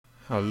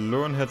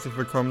Hallo und herzlich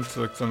willkommen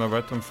zurück zu einer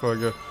weiteren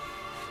Folge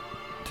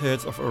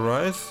Tales of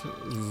Arise.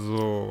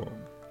 So,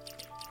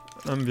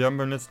 wir haben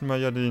beim letzten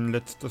Mal ja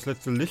das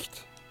letzte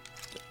Licht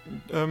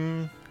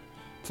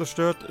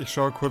zerstört. Ich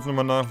schaue kurz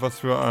nochmal nach,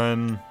 was für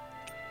ein...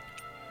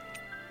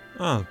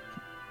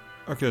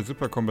 Okay,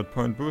 Super Combat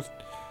Point Boost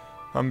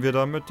haben wir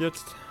damit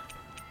jetzt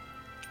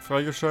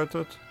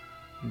freigeschaltet.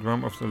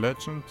 Drum of the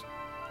Legend.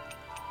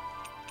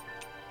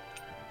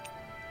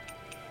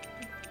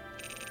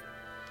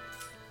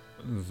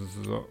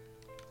 So.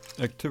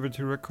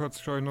 Activity Records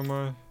schaue ich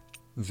nochmal.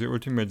 The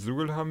Ultimate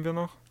Sugel haben wir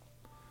noch.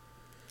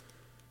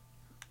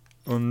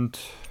 Und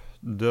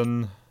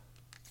dann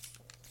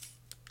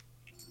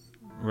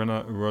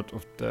Renner Word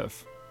of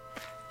Death.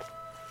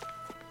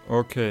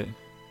 Okay.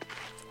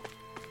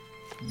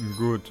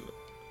 Gut.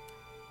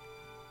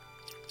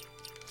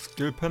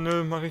 Skill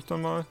Panel mache ich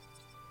dann mal.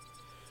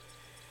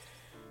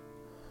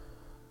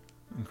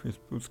 Increase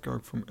Boost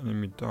Scout from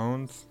Enemy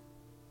Downs.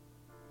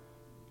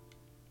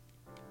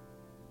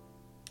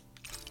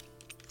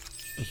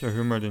 Ich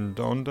erhöhe mal den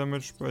Down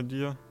Damage bei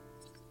dir.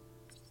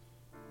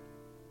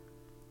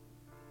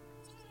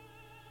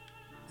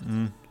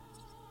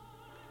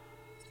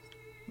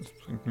 Das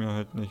bringt mir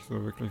halt nicht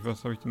so wirklich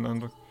was, habe ich den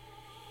Eindruck.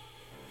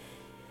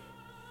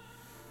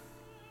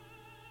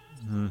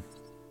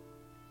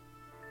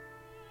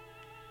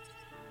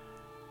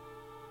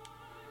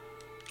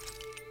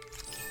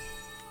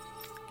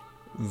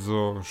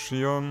 So,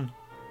 Shion.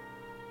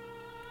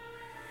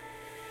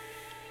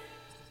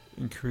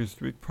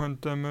 Increased Weak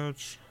Point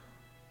Damage.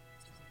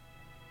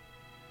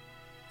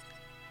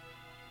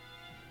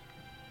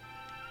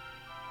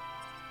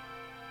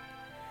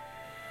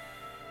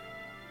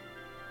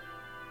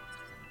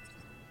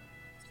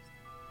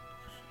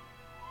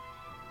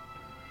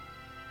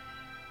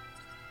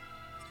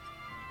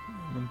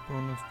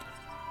 Bonus.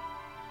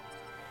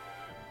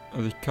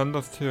 Also ich kann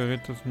das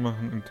theoretisch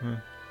machen.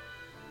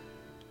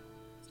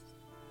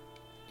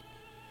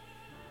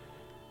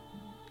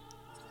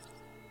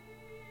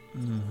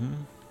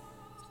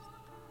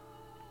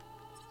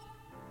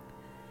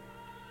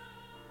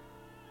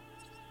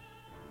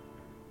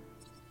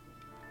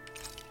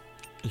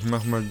 Ich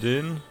mach mal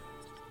den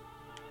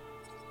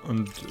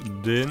und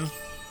den.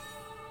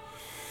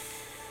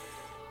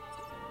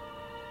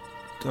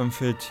 Dann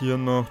fehlt hier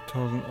noch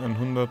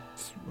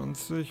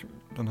 1120.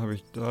 Dann habe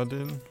ich da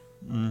den.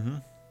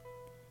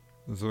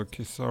 So,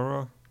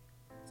 Kisara.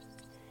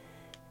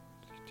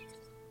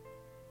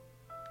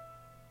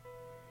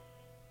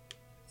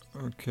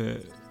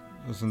 Okay,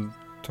 das sind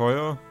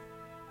teuer.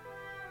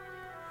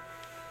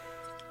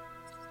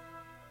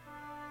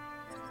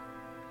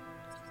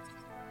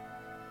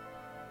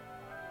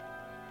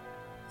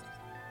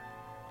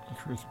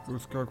 Increase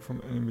Boost Scout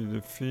from Enemy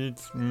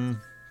Defeats.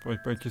 Brauche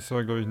ich bei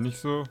Kisara glaube ich nicht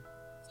so.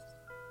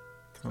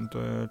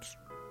 Counter Edge.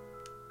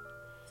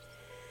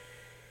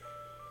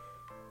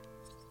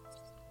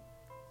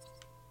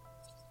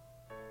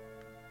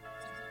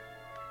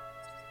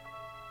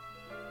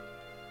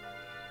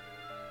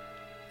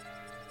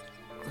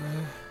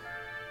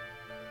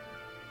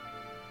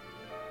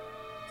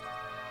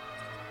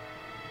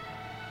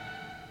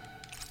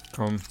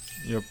 Komm,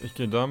 ich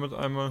gehe damit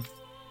einmal.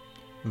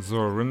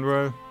 So,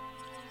 Rinwell.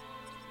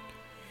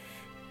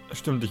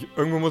 Stimmt,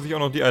 irgendwo muss ich auch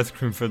noch die Ice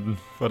Cream finden.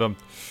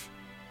 Verdammt.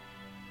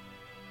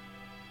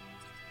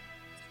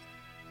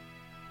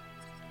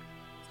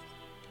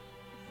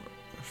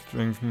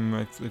 Strength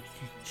Max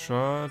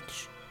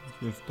Charge.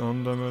 Hier ist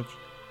Down Damage.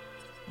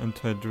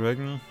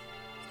 Anti-Dragon.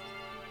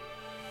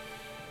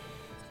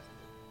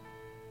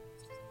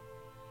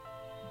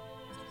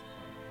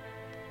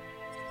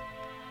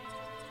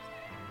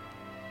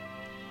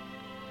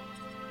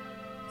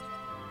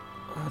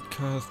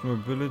 Hardcast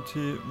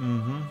Mobility.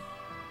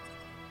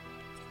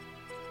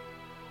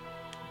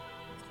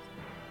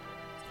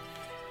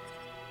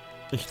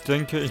 Ich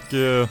denke, ich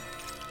gehe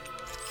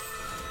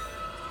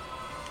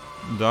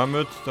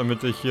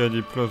damit ich hier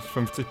die plus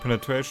 50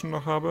 Penetration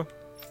noch habe.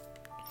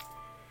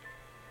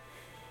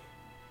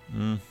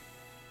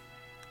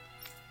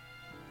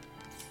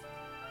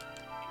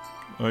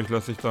 Aber ich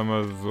lasse dich da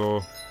mal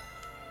so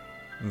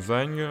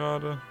sein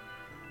gerade.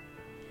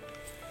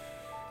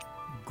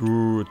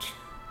 Gut.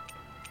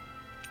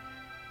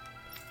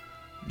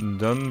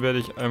 Dann werde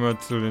ich einmal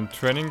zu den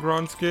Training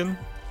Grounds gehen.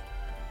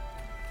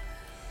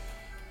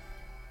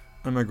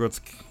 Einmal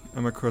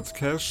kurz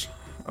Cash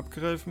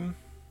abgreifen.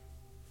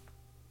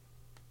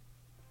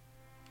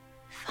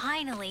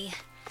 Finally.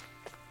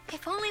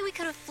 If only we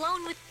could have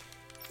flown with...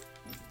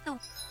 Oh.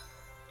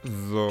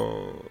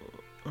 So.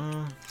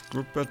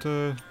 Group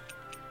Battle.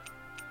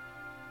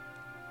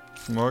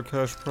 Small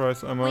Cash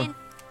Price einmal.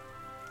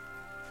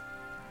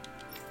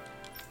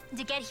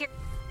 To get here.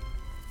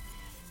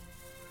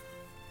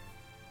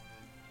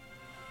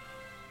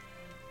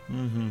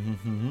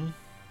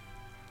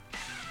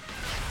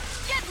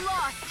 Get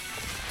lost!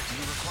 Do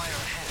you require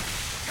a hand?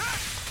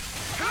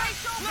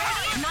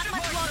 Not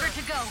much longer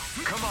to go.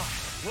 Come on,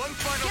 one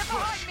final Get push.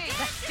 behind me!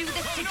 Let's do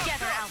this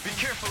together, Alvin. Be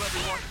careful,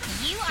 everyone.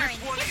 You are This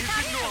in one his isn't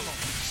side. normal.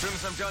 soon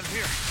as I'm done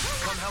here,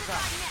 come help out.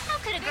 How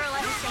could a girl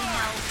ever say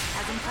no?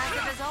 As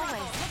impressive as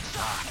always.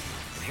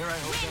 And here I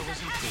hope that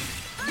was included.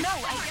 No,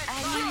 I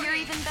mean you're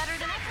even better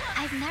than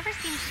I've never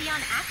seen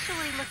Shion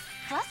actually look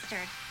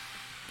flustered.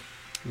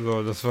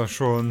 So, das war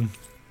schon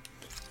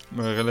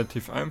mal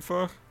relativ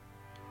einfach.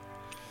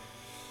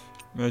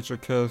 Major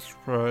Cash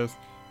Prize.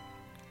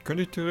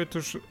 Könnte ich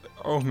theoretisch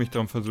auch mich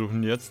dran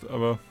versuchen jetzt,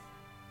 aber...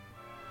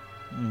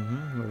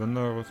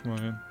 Lavender, was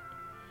mache ich?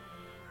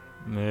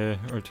 Nee,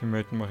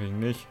 Ultimate mache ich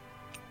nicht.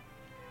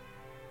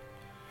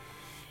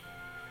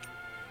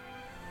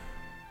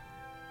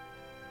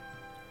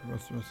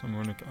 Was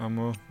Harmonic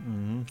Armor?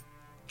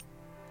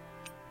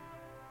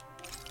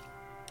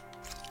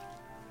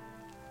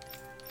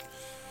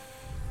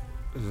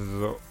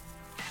 So.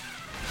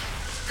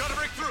 Gotta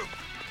break through.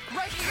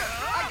 Right here!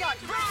 I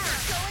got you!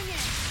 Going in.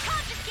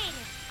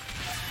 Confiscated.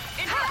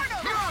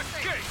 Mirage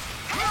Gate!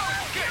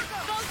 Mirage Gate!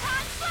 Photon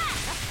flash.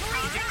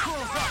 It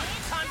cools up!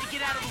 Time to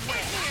get out of the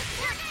way!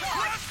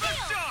 Blast the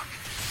shock!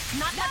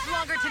 Not much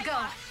longer to go!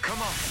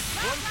 Come on,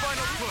 one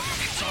final push.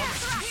 It's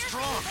almost too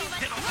strong.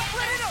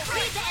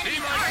 Leave the enemy Be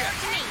my first guest.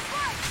 to me.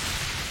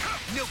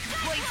 No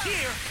complaints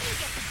here! You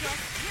get the gist.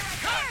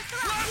 Blast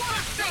the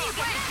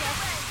shock!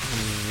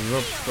 You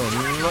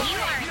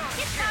are in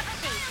tip-top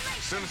shape.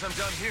 As soon as I'm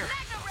done here,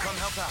 come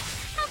help out.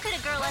 How could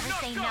a girl ever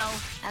say no?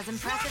 As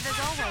impressive as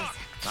always.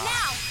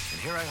 Now! And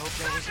here I hope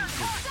that was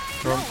included.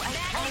 No,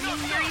 I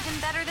mean you're even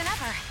better than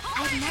ever.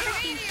 I've never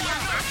seen Shion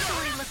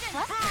actually look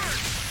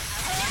flustered.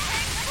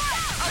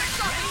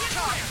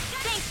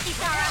 Thanks,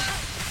 Kisara.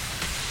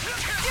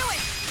 Do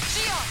it!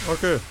 Shion!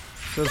 Okay,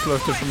 das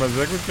läuft jetzt schon mal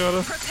sehr gut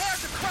gerade. Prepare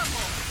to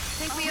crumble!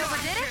 Think we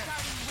overdid it?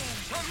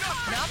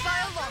 Not by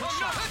a long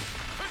shot!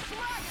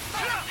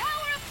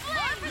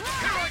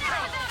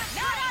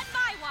 Not on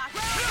my watch.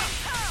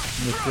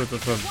 Nicht wird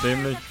etwas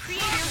dämlich.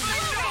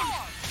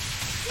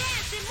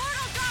 Dance,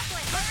 immortal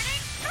goblin.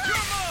 Burning.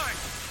 You're mine!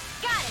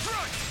 Got it.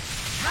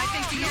 I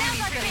think the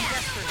enemy's getting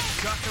desperate.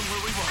 Got them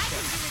where we want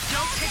them.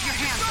 Don't take your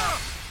hands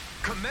off!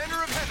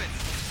 Commander of Heaven!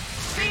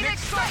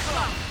 Phoenix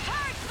Cyclone!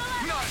 Charge,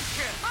 Celeste. Not a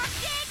chance!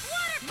 Archaic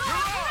waterfall.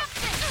 Mirage!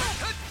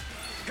 Eruption.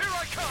 Here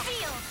I come!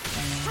 Field.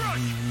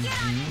 Strike!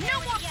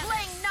 No more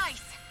playing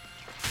nice.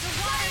 The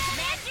water's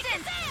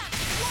resistance.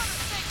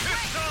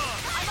 It's on!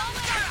 I'm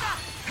almost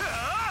up.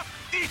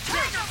 Eat this!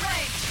 Tiger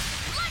Rage!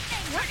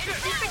 What's the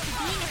secret to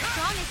being as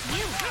strong as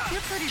you?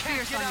 You're pretty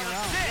fierce on your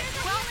own.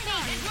 Well,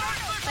 maybe.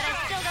 But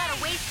I've still got a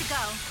ways to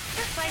go.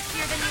 You're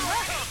spicier than you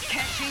look.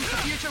 Can't change the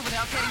future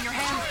without getting your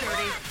hands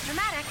dirty.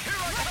 Dramatic.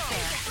 But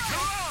fair.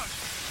 Mirage!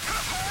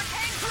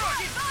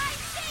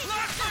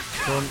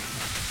 Schon.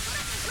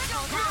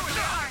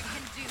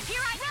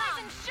 Here I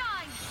come.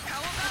 Shine.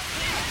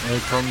 Ey,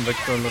 komm, weg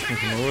da, lass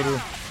mich in Ruhe, du.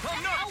 I'm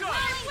knocked out!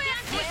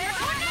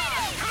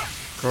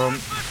 Komm.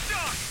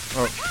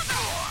 Oh.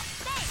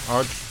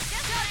 Autsch.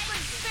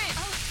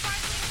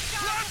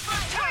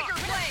 Tiger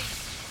Blade!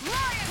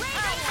 Lion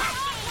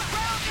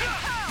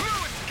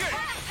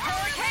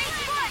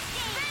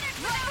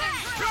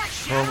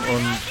Komm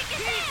und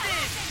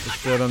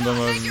ich werde dann da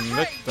mal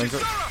weg, danke.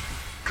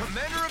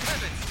 Commander of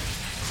Heaven!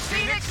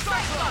 Phoenix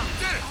Cyclone!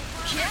 Did it!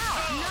 Yeah!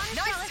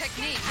 Nice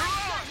technique!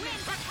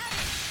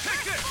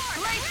 Take this!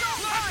 Glacial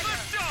Blast Fire! the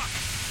shock!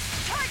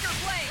 Tiger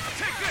Blade!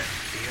 Take this!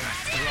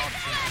 Mirage!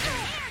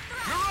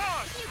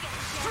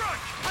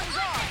 Strike!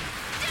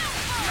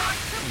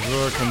 So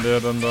kann der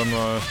dann da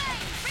mal.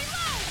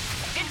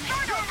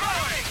 Inferno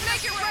Blade!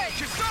 Make it rage!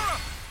 Kisara!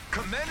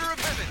 Commander of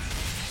Heaven!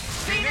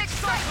 Phoenix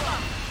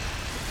Cyclone!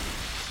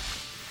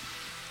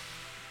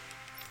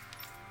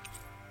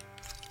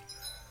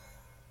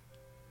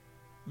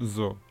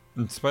 So,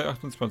 in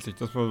 2,28,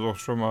 das war doch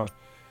schon mal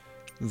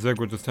ein sehr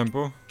gutes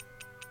Tempo.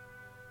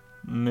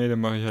 Ne, den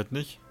mache ich halt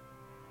nicht.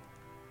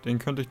 Den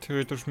könnte ich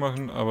theoretisch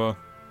machen, aber...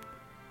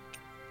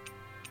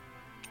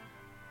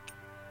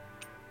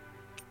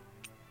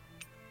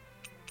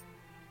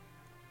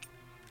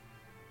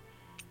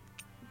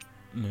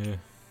 Nee.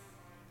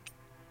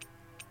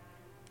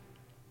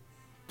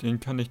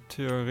 Den kann ich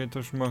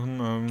theoretisch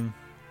machen,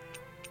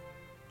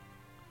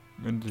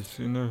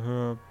 Mediziner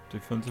höher,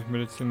 Defensive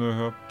Mediziner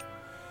höher.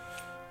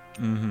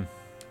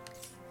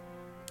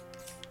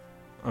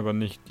 Aber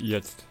nicht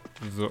jetzt.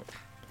 So.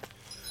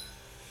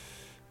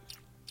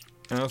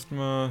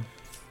 Erstmal.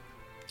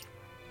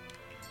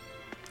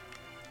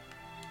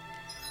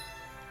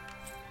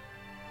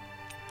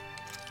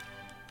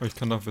 Oh, ich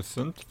kann noch was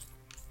sind.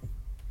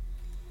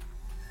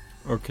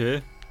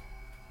 Okay.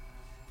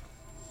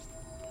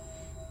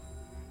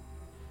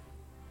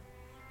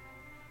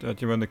 Der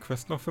hat jemand eine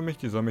Quest noch für mich,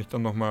 die sammle ich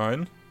dann nochmal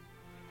ein.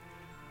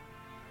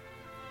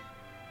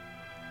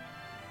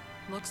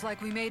 Looks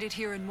like we made it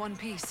here in one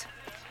piece.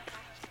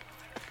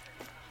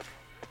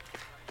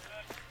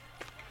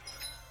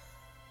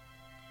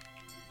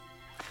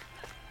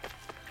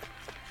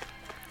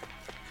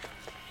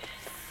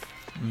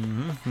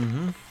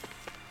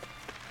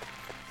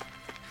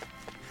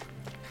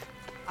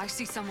 I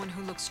see someone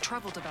who looks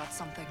troubled about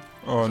something.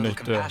 Oh,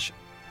 nicht der.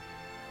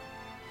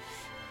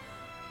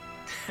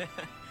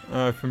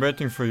 I've been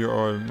waiting for you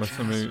all. Just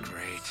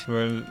great.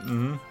 Well,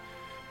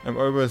 I'm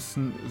always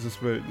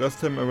this way. Last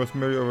time I was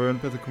merely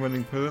overwhelmed by the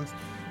commanding presence.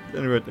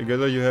 Anyway,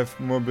 together you have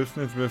more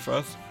business with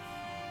us.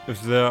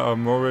 If there are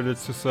more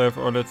relics to serve,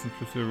 or let's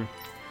pursue.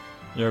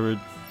 Yeah, we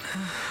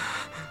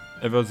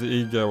ever the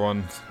eager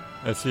ones.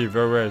 I see,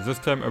 very well. This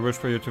time I wish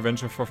for you to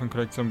venture forth and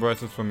collect some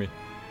voices for me.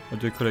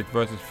 What do you collect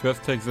voices?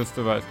 First take this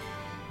device.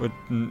 What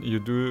you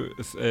do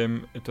is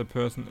aim at a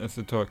person as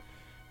they talk.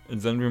 And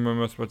then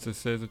remembers what they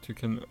say that you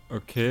can...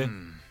 Okay.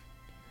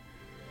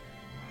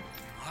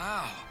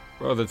 Wow.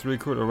 Wow, that's really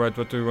cool. Alright,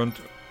 what do you want?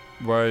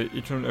 Why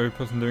each and every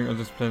person living on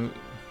this planet...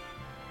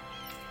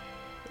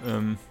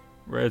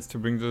 where it's to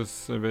bring this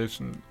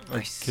salvation. Okay.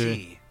 I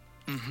see.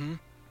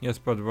 Yes,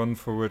 but one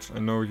for which I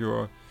know you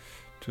are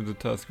to the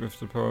task with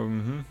the power.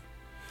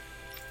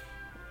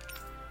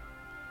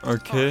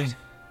 Okay. Right.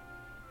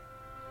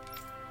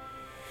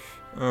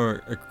 Oh,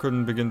 I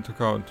couldn't begin to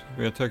count.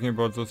 We are talking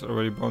about those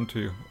already bound to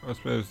you. I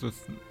suppose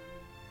this...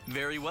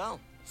 Very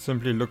well.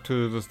 Simply look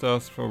to the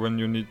stars for when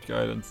you need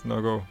guidance. Now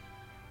go.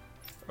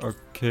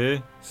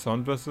 Okay.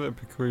 Sound vessel, a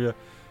peculiar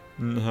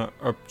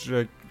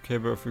object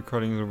capable of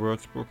recording the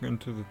words spoken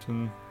into the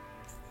tin.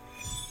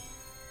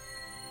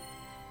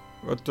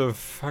 What the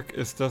fuck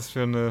ist das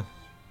für eine...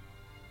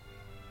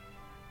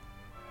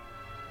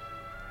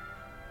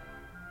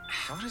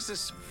 How does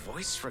this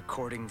voice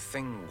recording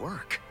thing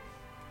work?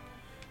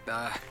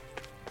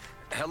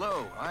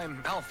 Hello,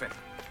 I'm Alphin.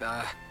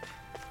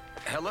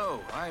 Hello,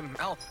 I'm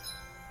Alphin.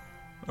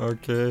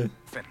 Okay.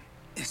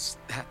 Is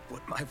that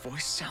what my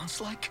voice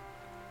sounds like?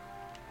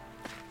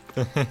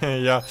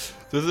 Ja,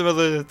 das ist immer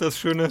so das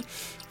Schöne,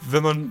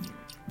 wenn man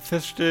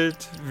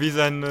feststellt, wie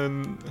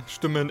seine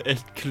Stimme in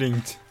echt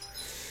klingt.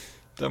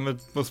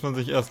 Damit muss man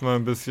sich erstmal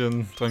ein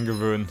bisschen dran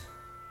gewöhnen.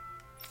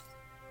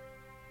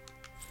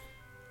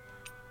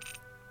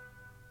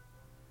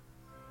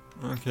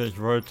 Okay, ich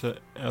wollte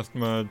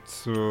erstmal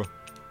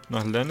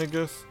nach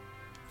Dreadicuz,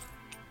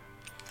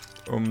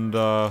 um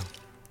da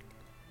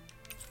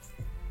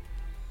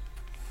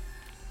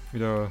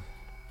wieder ein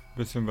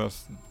bisschen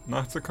was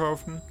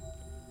nachzukaufen.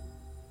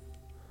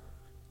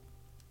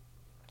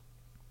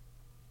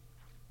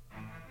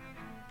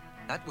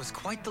 That was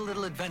quite the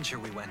little adventure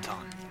we went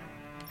on.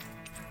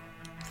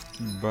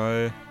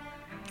 Bei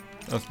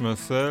erstmal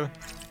Sell.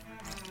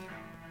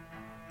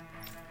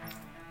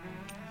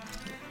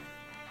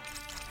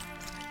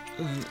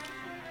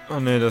 Oh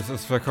ne, das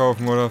ist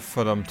verkaufen, oder?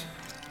 Verdammt.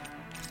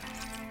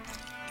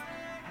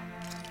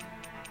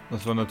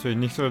 Das war natürlich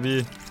nicht so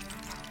die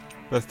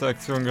beste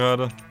Aktion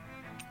gerade.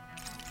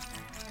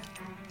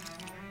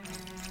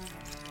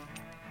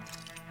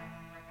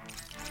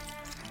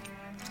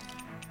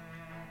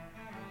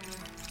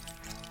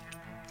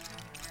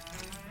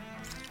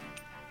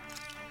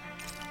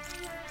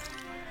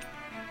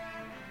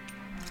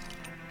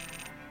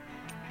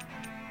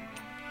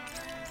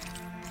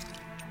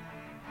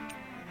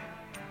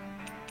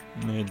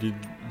 Ne, die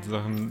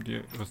Sachen,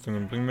 die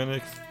Rüstungen bringen mir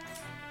nichts.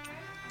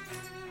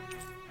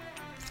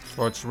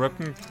 Forge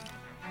Weapon.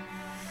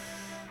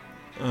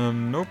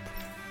 Nope.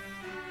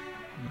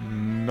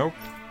 Nope.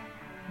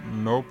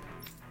 Nope.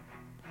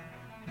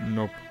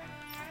 Nope.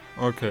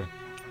 Okay.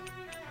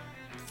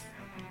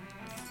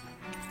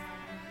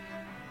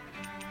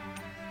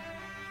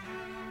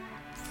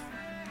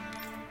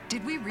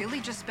 Did we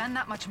really just spend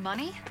that much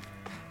money?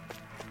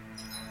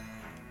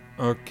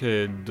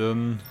 Okay,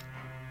 dann...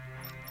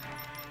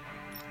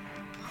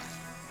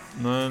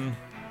 Nein.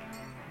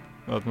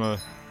 Warte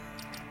mal.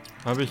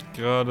 Habe ich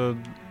gerade...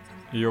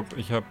 Jupp,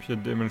 ich habe hier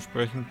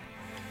dementsprechend...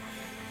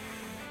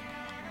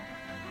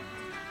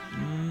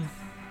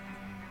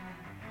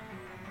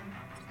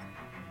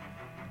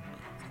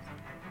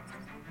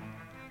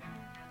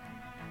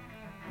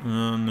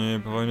 Ja, nee,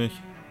 brauche ich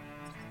nicht.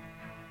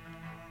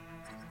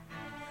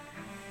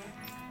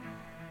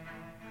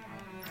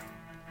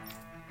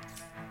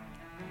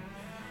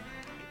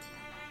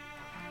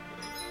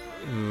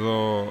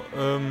 So,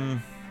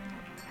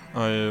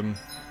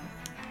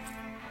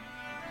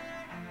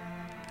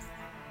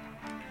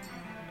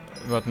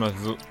 warte mal,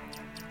 so.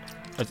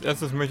 Als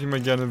erstes möchte ich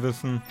mal gerne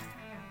wissen.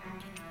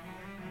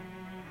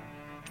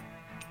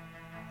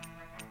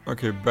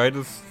 Okay,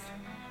 beides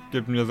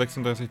gibt mir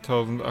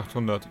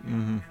 36.800.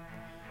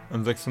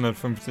 Und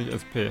 650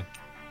 SP.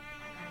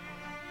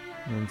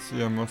 Dann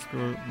hier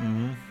Moskau.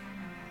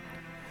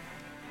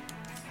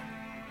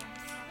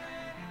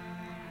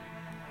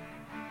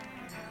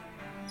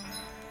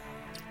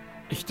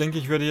 Ich denke,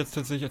 ich werde jetzt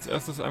tatsächlich als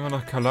erstes einmal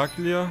nach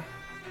Kalaklia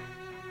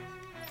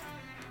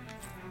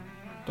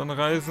dann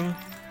reisen.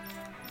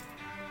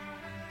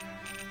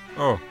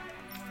 Oh.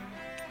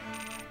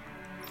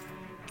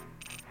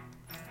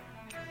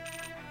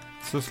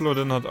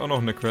 Cisloden hat auch noch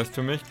eine Quest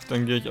für mich.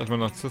 Dann gehe ich erstmal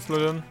nach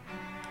Cisloden.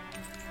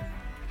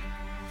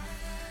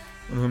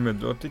 Und hole mir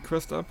dort die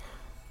Quest ab.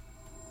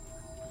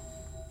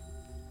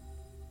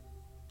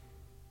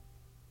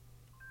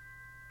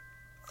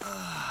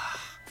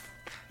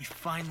 You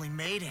finally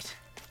made it.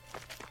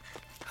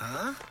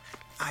 Huh?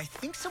 I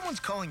think someone's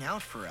calling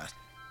out for us.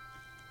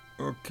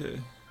 Okay.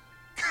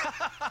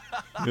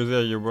 You're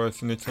there, you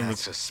boys. You need some.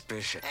 That's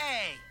suspicious.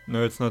 Hey!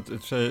 No, it's not.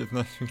 It's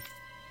not.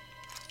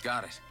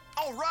 Got it.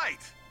 All right.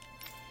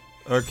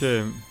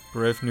 Okay,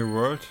 Brave New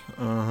World.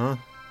 Aha.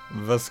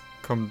 Was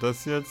kommt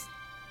das jetzt?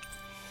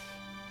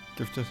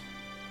 Gibt es?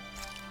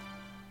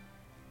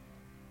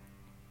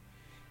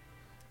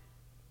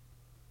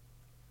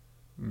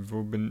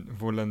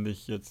 Wo lande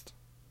ich jetzt?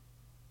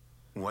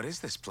 What is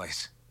this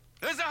place?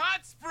 There's a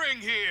hot spring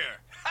here!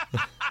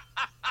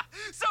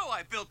 So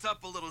I built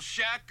up a little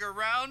shack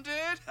around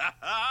it.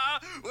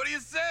 What do you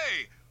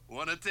say?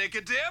 Wanna take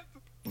a dip?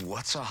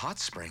 What's a hot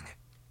spring?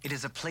 It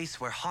is a place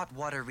where hot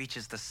water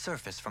reaches the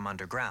surface from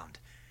underground.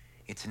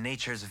 It's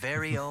nature's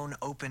very own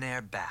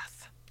open-air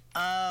bath.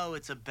 Oh,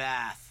 it's a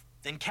bath.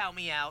 Then count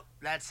me out.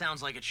 That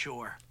sounds like a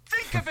chore.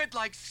 Think of it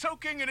like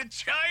soaking in a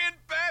giant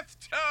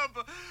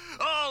bathtub,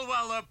 all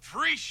while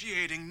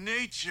appreciating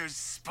nature's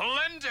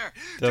splendor.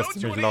 That's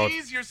Don't you want loud. to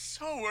ease your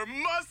sore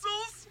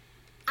muscles?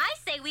 I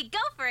say we go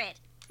for it.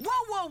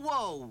 Whoa, whoa,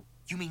 whoa!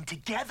 You mean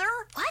together?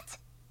 What?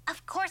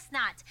 Of course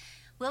not.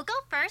 We'll go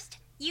first,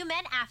 you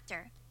men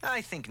after.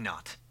 I think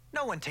not.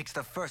 No one takes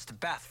the first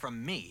bath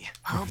from me.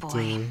 Oh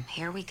boy,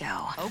 here we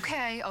go.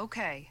 Okay,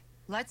 okay.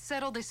 Let's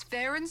settle this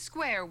fair and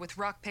square with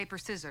rock, paper,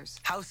 scissors.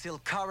 House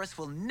Ilkaris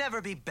will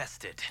never be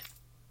bested.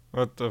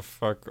 What the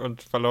fuck?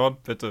 Und verloren,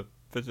 bitte.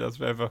 Bitte, das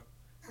wäre einfach.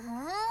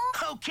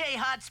 Okay,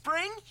 hot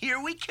spring, here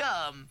we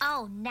come.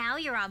 Oh, now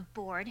you're on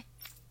board.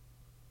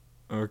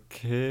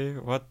 Okay,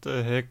 what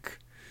the heck?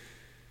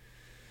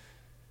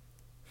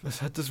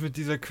 Was hat das mit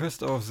dieser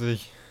Quest auf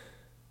sich?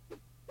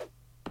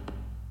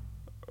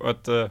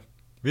 What the...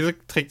 Wieso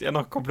trägt er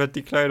noch komplett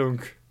die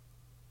Kleidung?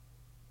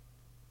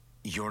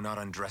 You're not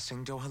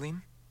undressing,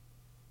 Dohalim?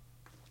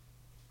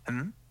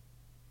 Hmm?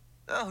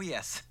 Oh,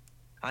 yes.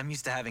 I'm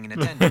used to having an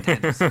attendant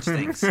handle such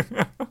things.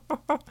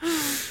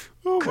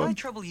 Oh Could I Mann.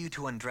 trouble you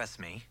to undress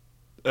me?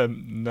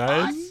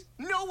 Nein? Us?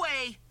 No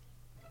way!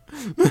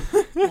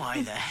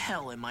 Why the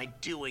hell am I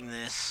doing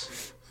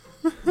this?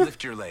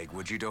 Lift your leg,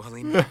 would you,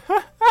 Dohalim?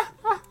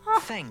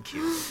 Thank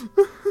you.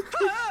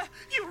 Ah,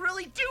 you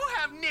really do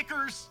have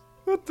knickers!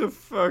 What the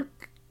fuck?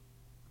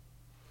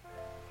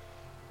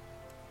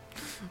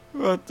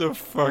 What the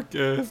fuck,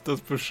 ey, ist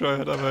das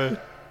bescheuert, aber...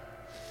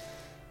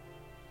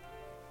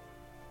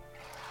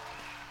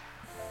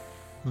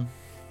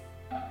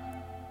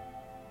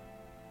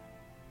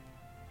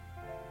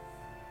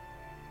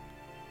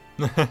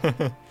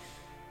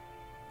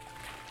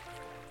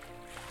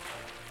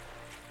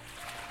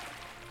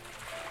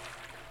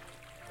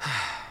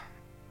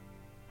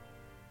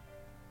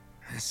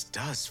 This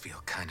does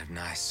feel kind of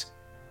nice.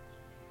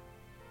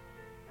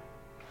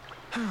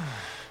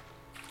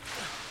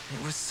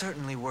 It was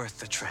certainly worth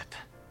the trip.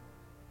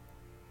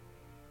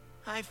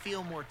 I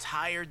feel more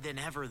tired than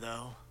ever,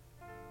 though.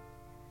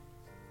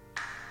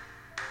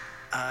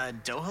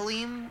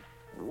 Dohalim?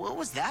 What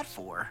was that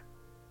for?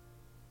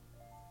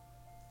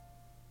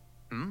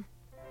 Hmm?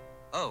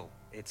 Oh,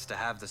 it's to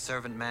have the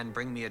servant man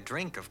bring me a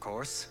drink, of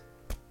course.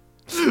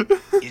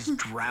 Is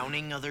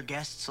drowning other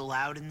guests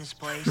allowed in this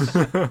place?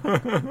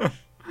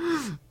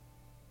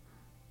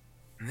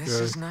 This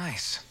is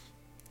nice.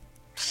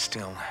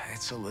 Still,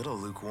 it's a little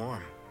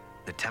lukewarm.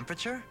 The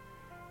temperature?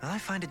 I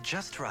find it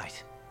just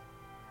right.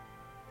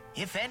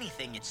 If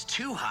anything, it's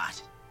too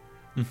hot.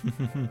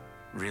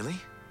 Really?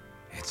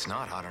 It's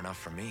not hot enough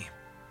for me.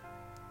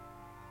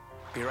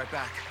 Be right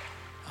back.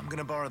 I'm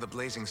gonna borrow the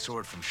blazing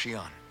sword from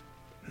Shion.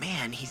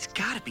 Man, he's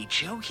gotta be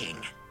joking.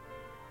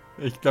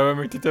 Ich glaube, er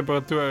möchte die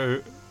Temperatur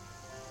erhöhen.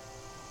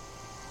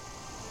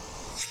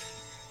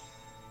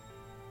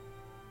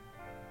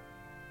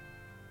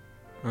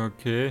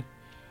 Okay.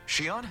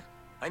 Shion,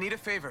 I need a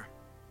favor.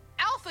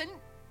 Alphen,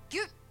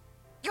 you're...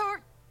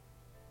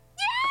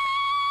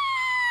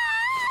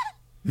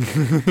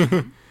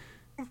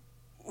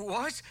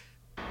 What?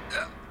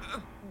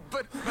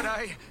 But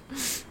I...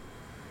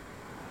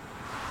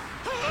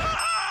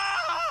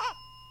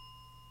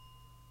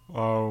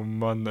 Oh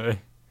Mann,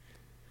 ey.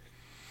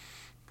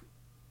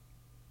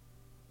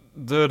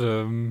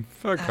 Dödem,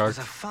 That was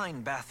a verkackt.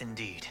 fine bath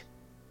indeed.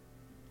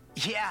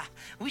 Yeah,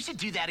 we should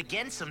do that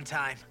again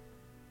sometime.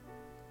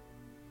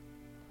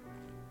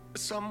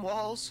 Some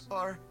walls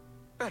are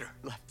better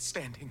left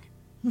standing.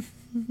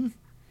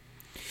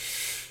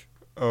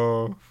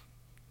 Oh.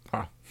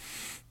 Ha.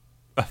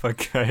 Aber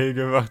geil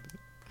gemacht.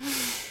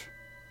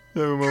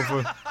 Ja, mal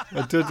vor.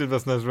 I told you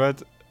that's not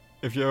right.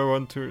 If you ever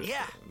want to...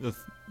 Yeah. Just,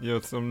 yeah,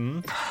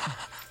 some...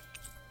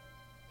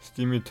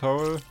 Steamy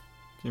Towel.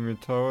 Steamy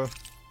Towel.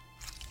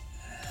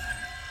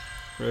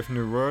 Brave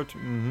New World.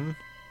 Mhm.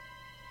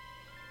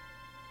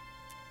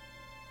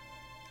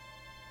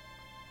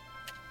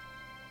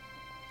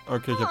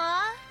 Okay, ich hab...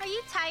 Aw, are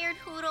you tired,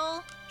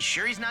 Hoodle?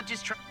 Sure he's not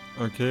just trying...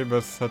 Okay,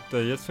 was hat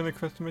der jetzt für eine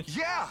Quest für mich?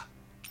 Yeah!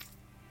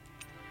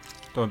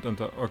 Don't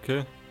enter,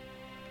 okay.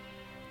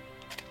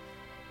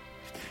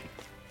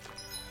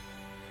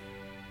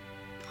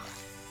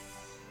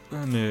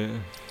 Ah, nee.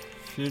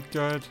 Field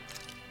Guide.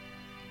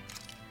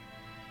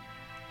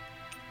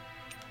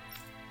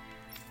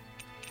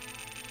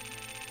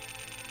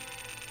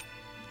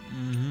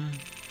 Mhm.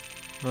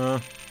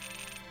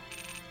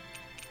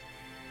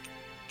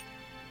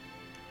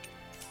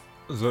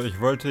 So, ich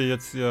wollte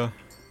jetzt ja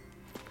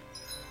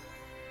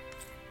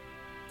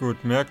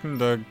gut merken,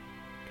 da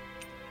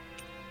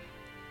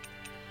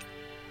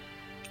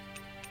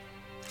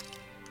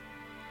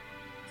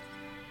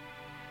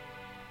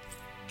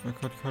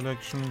Record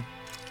Collection.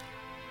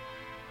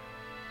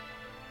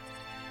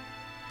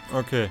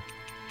 Okay.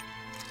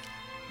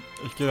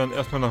 Ich gehe dann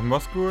erstmal nach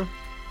Moskau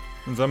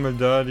und sammle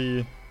da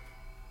die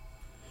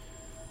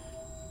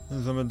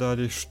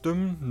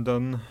Stimmen,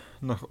 dann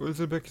nach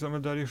Ulselbeck,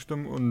 sammle da die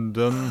Stimmen und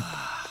dann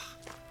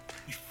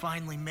We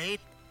finally made.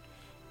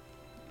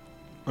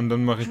 und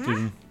dann mache ich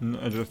diesen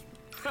I just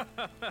a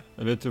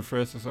little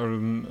phrases are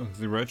in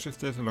the righteous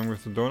days along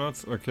with the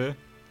donuts, okay.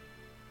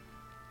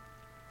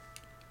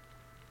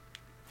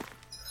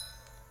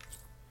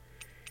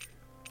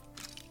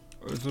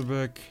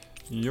 Ulselbeck,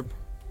 yep.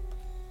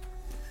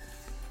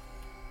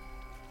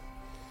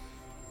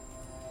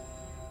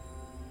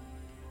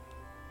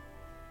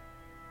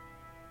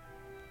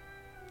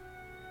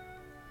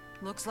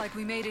 Looks like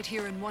we made it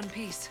here in one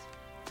piece.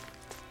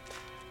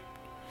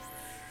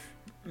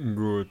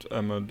 Gut,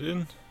 einmal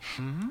den.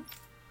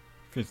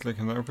 Feels like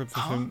an awkward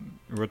position.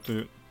 What do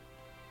you...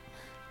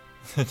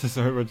 Das ist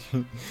aber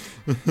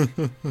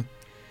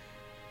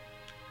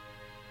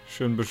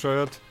schön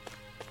bescheuert.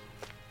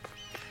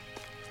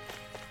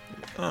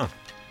 Ah.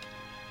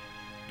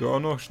 Du auch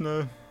noch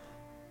schnell.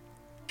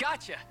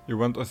 Gotcha. You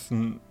want us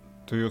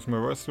to use my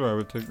voice too? I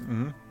will take...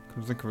 Come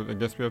think of it. I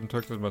guess we haven't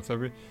talked that much, have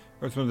we?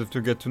 I just wanted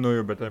to get to know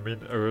you, but I mean,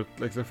 I would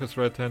like his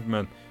right hand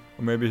man.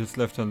 Or maybe his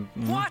left hand.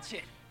 Watch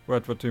it.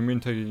 What do you mean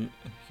taking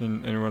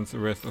anyone's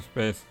waste of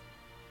space?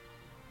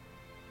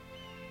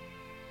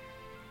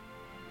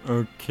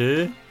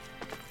 Okay.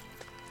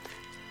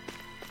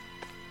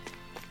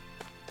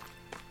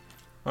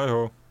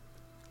 Hi-ho.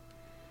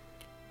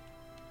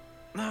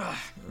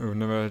 Oh,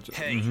 never had...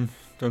 Hey.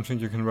 Don't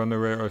think you can run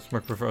away or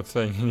smoke without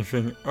saying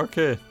anything.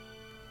 Okay.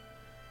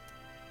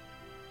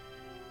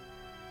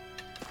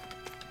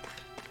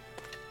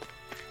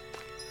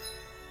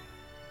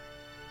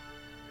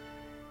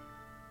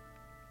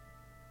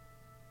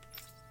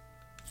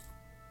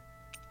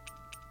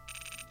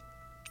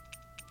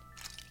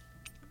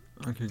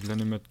 Okay,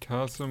 Glennimet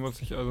Castle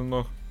muss ich also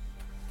noch.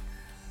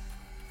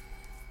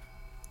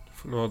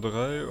 Floor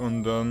 3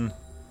 und dann...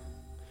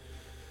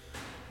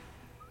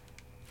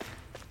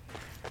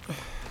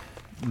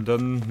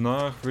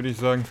 Danach würde ich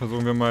sagen,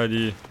 versuchen wir mal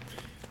die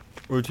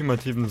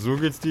ultimativen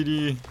Sugits, die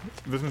die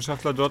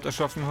Wissenschaftler dort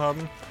erschaffen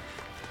haben.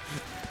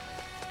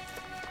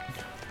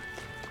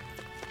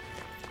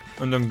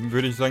 Und dann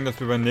würde ich sagen, dass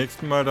wir beim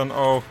nächsten Mal dann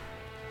auch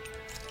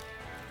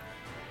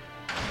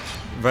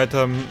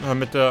weiter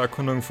mit der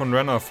Erkundung von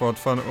Renner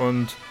fortfahren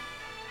und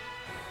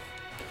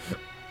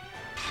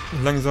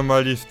langsam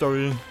mal die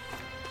Story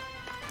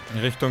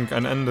Richtung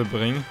ein Ende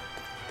bringen.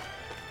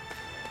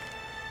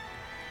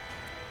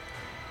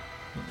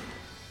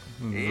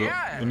 So,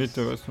 wir need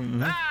to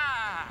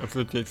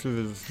absolutely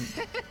exclusive.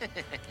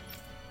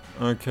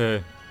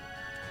 Okay.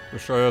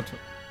 Bescheuert,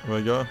 aber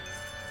egal.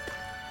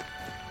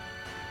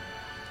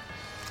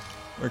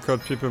 I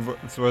caught people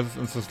voices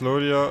in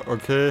Soslodia,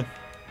 okay.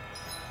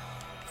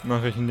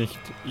 Mache ich nicht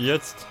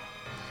jetzt.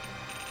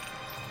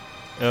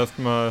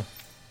 Erstmal,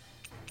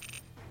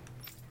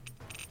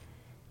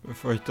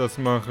 bevor ich das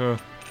mache,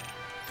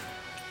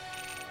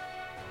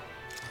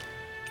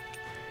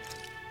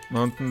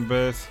 Mountain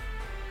Base.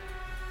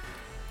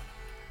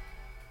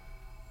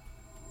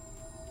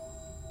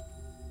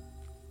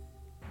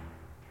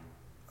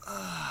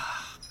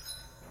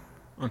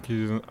 Okay,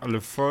 die sind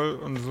alle voll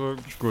und so.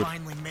 Gut.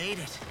 Finally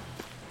made it.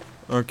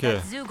 Okay.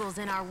 That Zugel's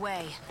in our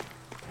way.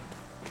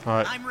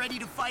 Hi. I'm ready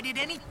to fight it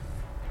any.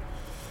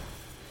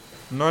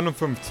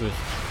 59.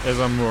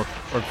 Esamurk.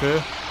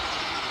 Okay.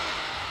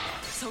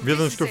 Wir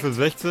sind Stufe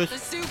 60. The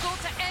Zugel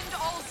to end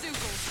all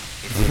Zugels.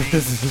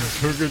 Das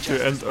ist Zugel to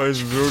end all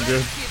Zugel.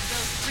 Give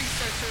those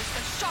researchers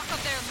the shock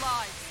of their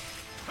lives.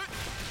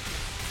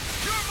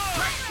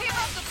 Let's keep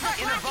up the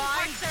pressure. In a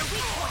vine. Their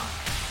weak point.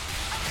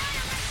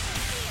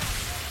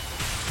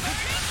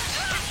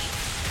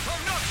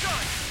 I'm not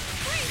done!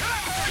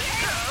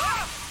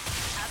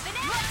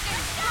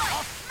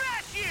 I'll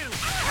smash you.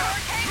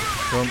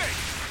 Komm.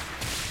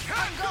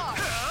 On guard.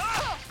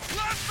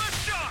 Blast the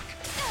shock!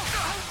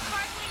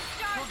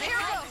 Well, there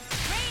goes.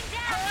 Rain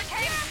down.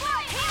 Hurricane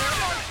flight. Their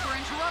march were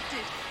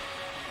interrupted.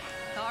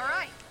 All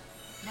right.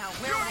 Now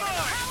where are they?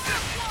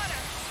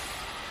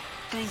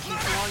 Thank you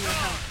for all your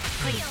help.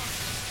 Please,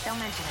 don't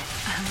mention it.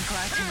 I'm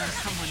glad to know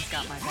someone's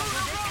got my back.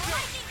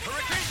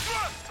 Hurricane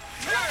thrust!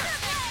 Tear!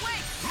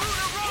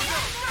 Lunar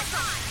Rondo!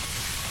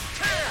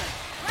 Tear!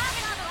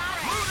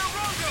 Lunar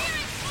Rondo!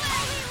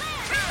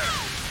 Tear!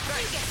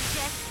 Hurricane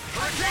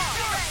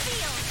thrust!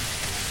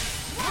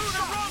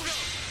 Lunar Rondo!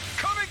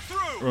 Coming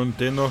through! Und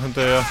den noch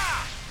hinterher.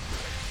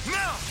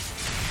 Now!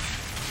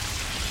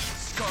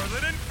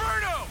 Scarlet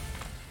Inferno!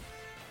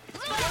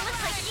 Looks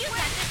like you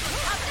got this one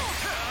covered.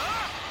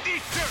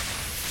 Easter!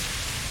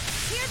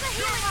 Here's a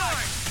healing orb.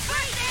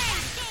 Right there.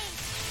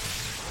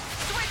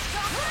 Switch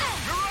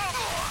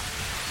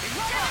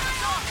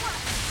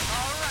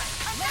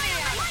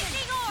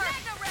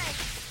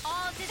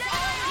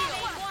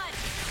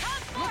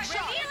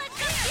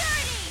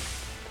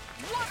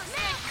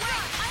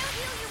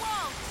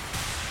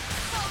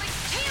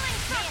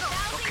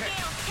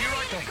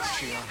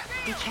on.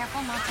 Be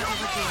careful not to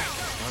overdo it.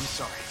 I'm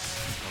sorry.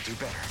 I'll do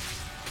better.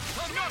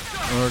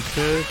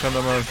 Okay, kann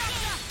er mal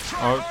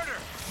out.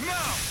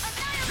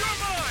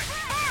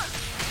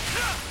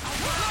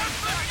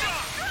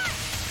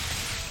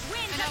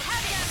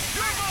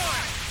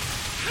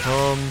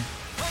 Komm.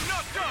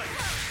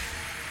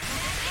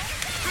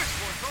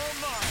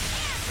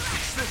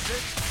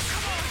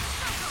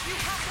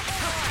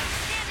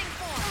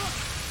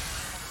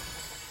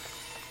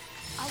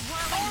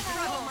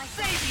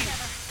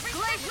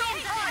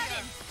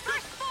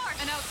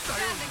 An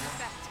outstanding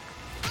effect.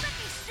 Let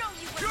me show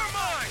you what You're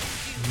mine!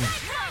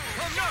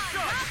 I'm not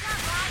done!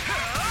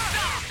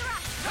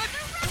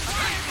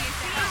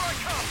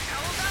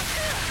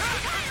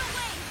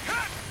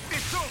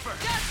 It's over!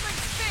 Dazzling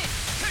spin.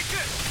 Take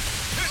this!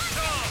 It's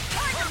on!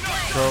 I'm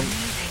not Komm.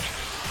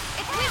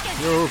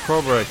 Jo,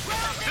 Cobra.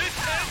 This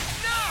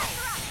ends now!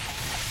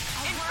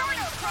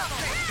 Inferno trouble.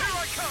 Here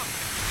I come!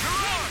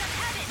 Mirage!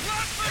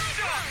 Lost the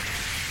shot!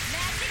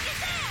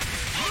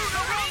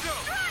 Luna Rondo!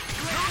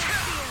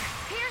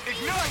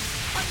 Ignite!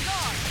 On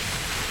guard.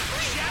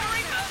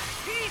 Shattering the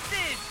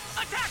pieces.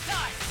 Attack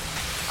time.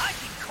 I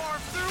can carve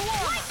through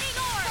armor.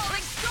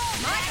 Falling storm.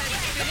 My head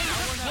is spinning.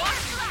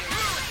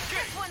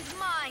 This one's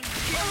mine.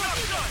 I'm not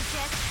done!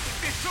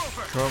 It's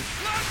over! Komm.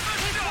 Lost the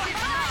shot!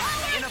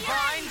 In a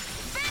bind.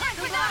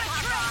 Without a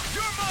trace.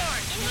 You're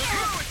mine!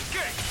 You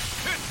escape!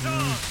 It's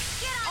on!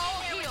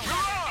 All healed.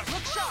 Mirage!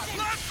 Look sharp.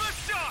 Lost the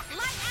shot!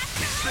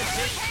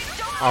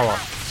 Aua.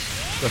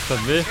 Das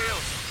tat weh.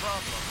 Tails the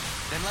problem.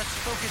 Then let's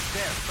focus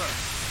there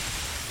first.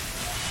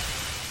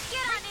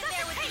 Get on in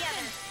there with the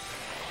others.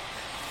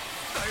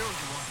 I owe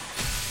you one.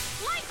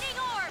 Lightning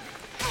orb.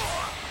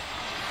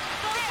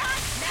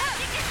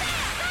 Magic is there.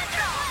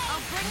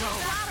 I'll bring you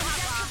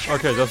back.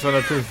 Okay, das war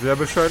natürlich sehr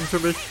bescheiden für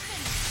mich.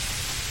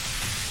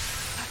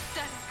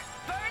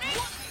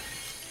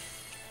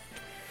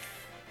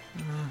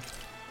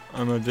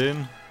 Einmal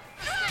den.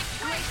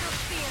 Glacial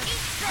spear.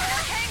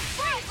 Hurricane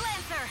freeze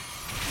lancer.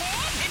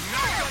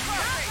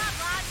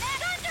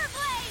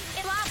 Thunderblade.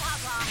 Blah blah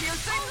blah.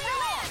 Piercing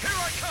roar. Here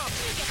I come!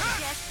 You get the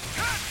gist.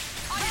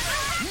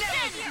 Now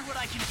you see what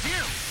I can do.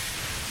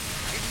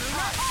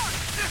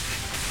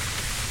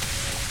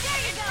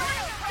 There you go.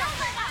 Don't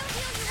let us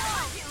heal you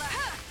all.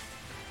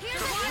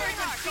 Here's The the Dragon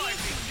hero.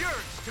 Size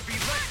yearns to be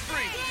let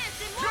free! Dance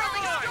in You're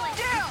mortal mine!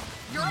 skill. Down.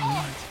 You're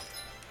on.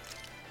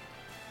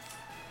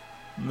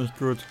 Nicht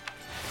gut.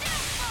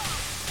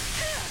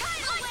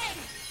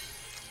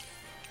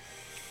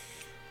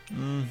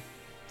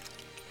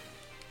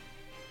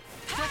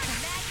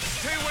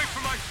 Stay away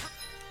from my...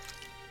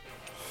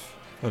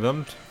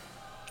 Verdammt.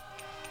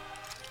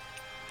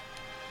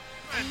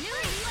 I knew you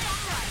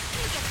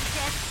get the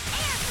gist.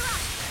 Air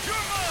thrust.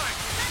 You're mine!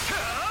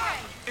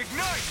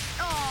 Ignite!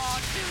 Oh,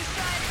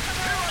 two-sided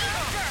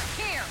commander.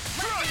 Here,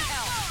 let me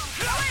help.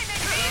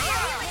 Flaming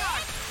meteor.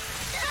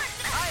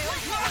 I owe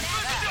you one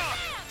for that.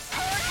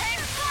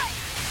 Hurricane strike.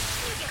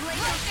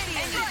 Glacial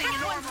spear. Anything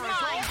in armor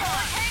is all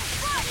mine.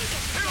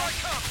 Here I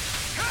come!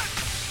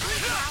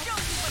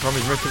 Komm,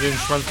 ich möchte den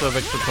Schwanz da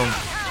wegbekommen.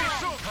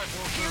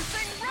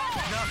 Piercing roar.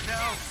 Not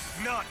now,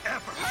 not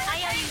ever!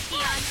 I owe you,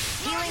 Theon.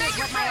 Healing is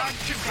what my arms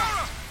do best.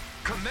 Kara!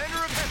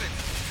 Commander of Heaven!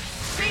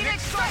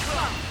 Phoenix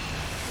cyclone.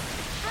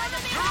 By the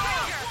Look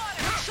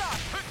sharp.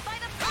 By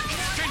the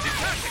fire. Changing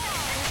tactics!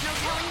 There's no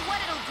telling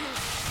what it'll do.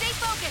 Stay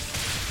focused.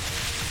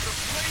 The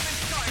flame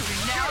inside is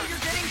Now yours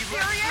you're to getting be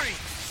let serious? free.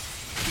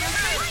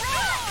 Piercing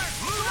roar.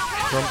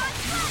 Komm.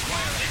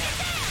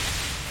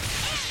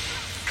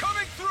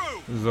 Coming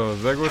through! So,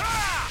 sehr gut.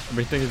 Aber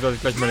ich denke, ich sollte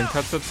gleich mal den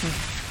Cut setzen.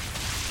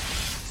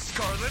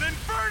 Scarlet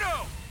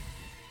Inferno!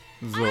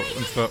 So,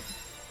 und zwar,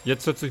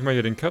 jetzt setze ich mal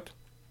hier den Cut.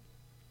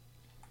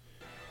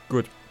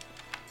 Gut.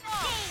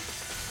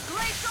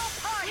 Glacial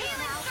party.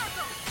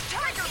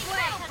 Tiger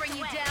blade will bring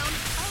you down.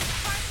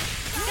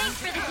 Thanks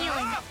for the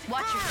healing.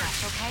 Watch your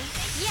breath, okay?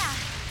 Yeah.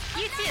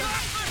 You too.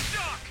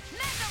 Shock!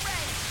 Mega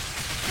ray.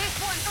 This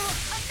one.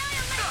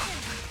 Annihilation.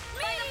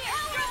 By the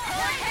power of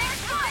Hurricane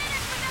strike.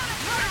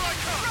 Here I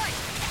come! Right.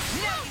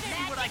 Now you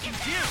see what I can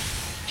do.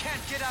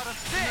 Can't get out of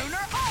this.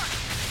 Lunar arc.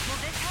 Will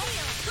this help?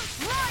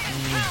 Lion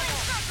power.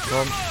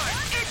 Komm.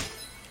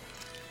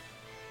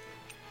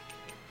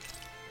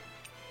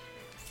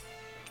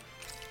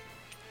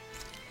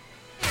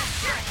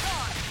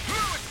 You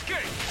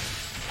escape!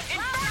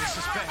 This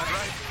is bad,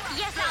 right?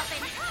 Yes,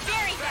 Alvin.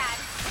 Very bad.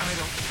 I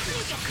don't feel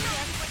You so get good.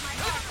 the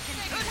gist.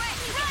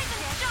 Rise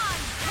and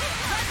shine.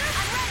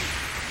 I'm ready.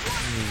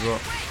 So.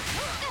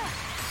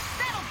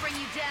 That'll bring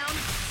you down.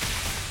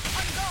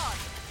 On guard.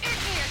 In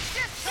here.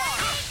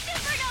 Discharge.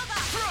 Supernova.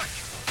 Strike!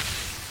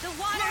 The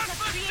waters of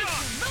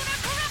creation. Lunar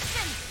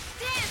corruption.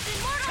 Dance in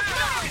mortal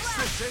power. Is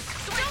this it?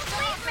 Don't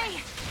leave me.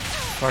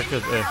 Fuck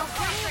it, ey. I'll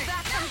bring you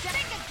back from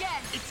death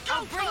again.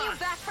 I'll bring you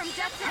back from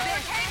death to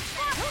death.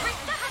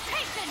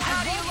 Resuscitation.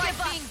 How do you Won't like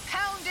give up. being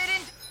pounded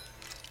in?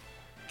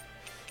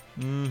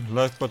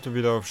 Livebotte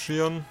wieder auf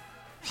Skiern.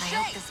 I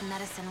hope this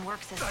medicine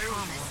works as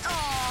promised.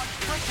 Oh,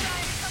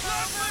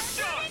 Last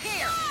shot!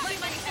 here. Let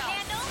me help.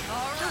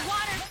 The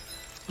water.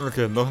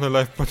 Okay, noch eine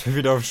Live-Botte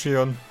wieder auf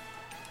Shion.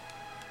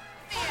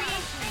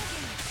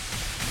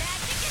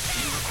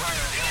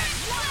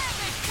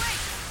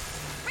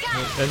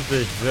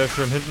 Endlich, sehr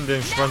schön, hinten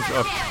den Schwanz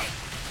ab.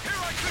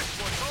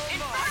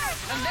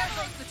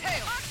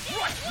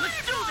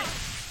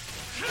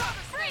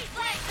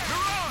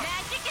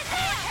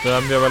 Da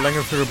haben wir aber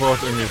lange für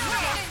gebraucht irgendwie,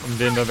 um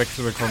den da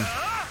wegzubekommen.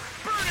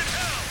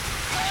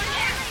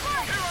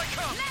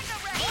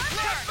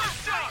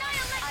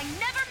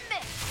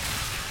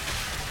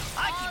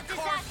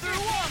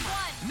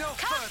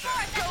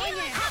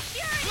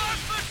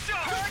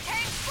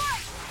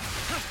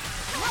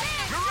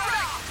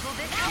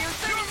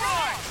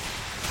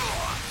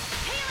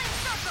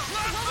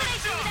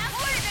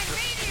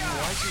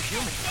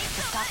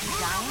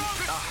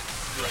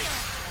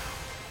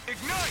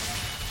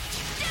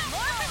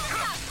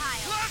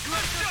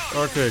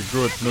 Okay,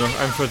 gut, nur noch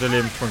 1/4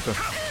 Lebenspunkte.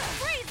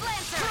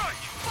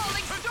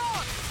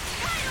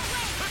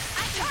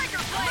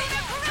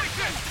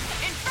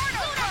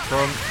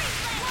 Komm.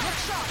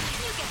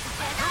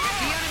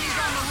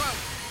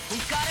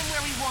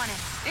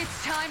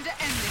 It's time to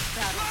end this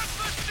battle.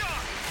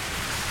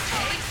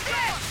 Take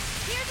this!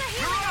 Here's a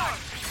healing art!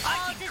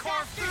 I can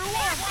carve through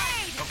armor!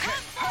 Okay,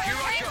 here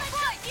I go!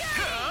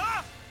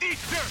 Eat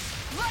dirt!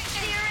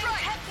 Lightning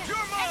strike!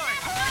 You're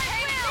mine!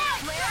 Hurricane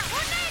flare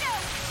tornado!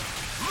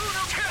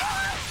 Lunar kill!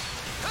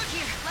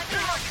 Here, let me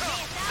help you!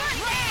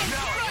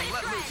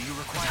 Let loose. You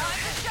require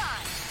Time to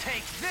shine!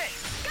 Take this.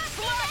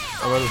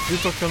 Aber das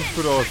sieht doch ganz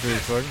gut aus, würde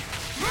ich sagen.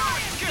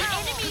 The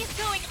enemy is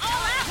going all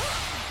out!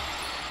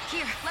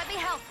 Here, let me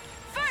help!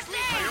 First I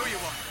aid! owe you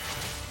one.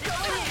 Go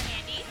in,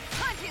 Andy!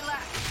 Plenty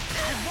left!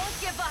 I won't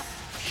give up!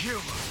 You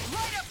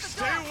Light up the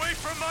stay dark! away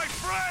from my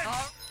friend.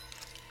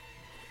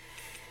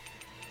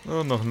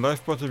 So, noch ein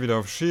Live-Botte wieder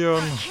auf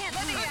Shion. Can't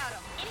let me out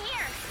of! In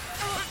here!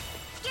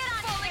 Get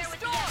on in there with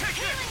the Storm! others!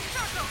 Healing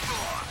circle!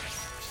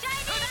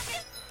 Shiny!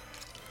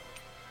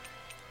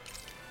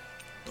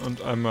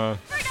 Und einmal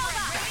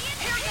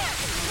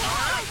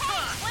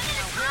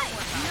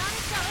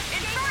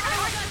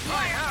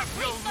I have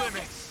no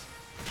limits.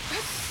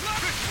 This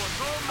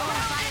one's all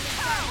mine.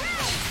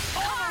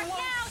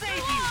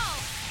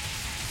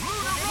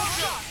 Lunar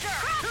Rocket.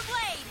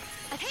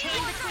 A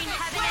chain between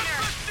heaven and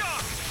earth.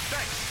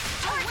 Thanks.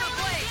 Tiger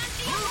blade!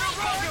 Lunar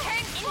Rocket.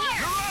 Hurricane In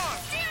here!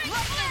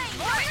 Lightning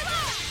strike!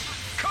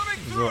 Coming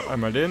so through.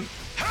 einmal den.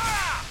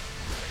 Ha!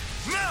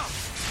 Now.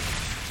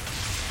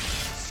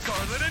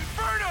 Scarlet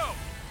Inferno.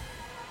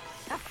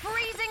 A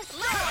freezing Ah!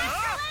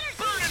 storm!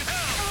 Burn in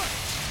hell.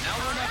 Now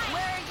we're not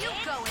Where are you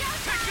going?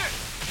 Take this.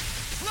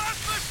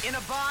 Plasma. in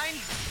a bind.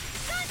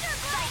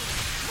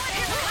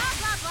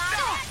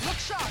 Look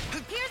sharp!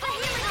 Here's a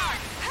healing art!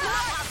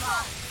 Plasma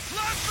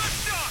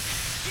shock.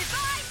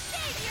 Divine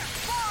savior!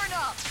 Far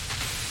enough!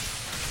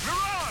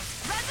 Mirage.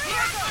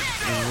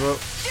 So,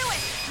 Do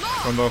it!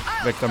 komm doch,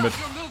 weg damit.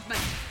 Your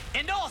movement!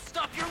 And I'll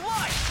stop your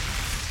life.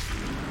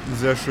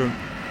 Sehr schön.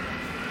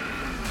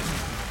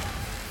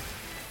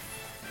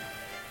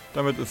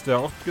 Damit ist der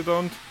auch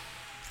gedownt.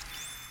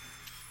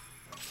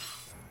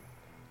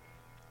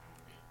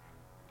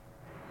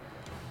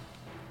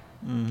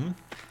 Mhm.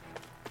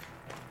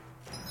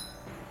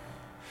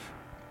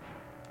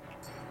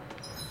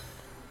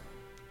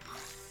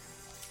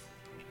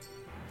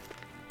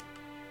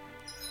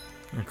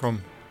 Na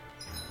komm.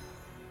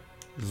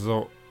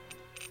 So.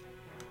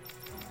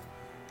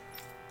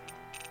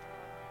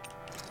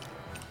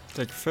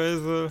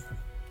 Deckphase.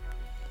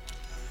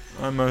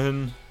 Einmal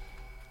hin.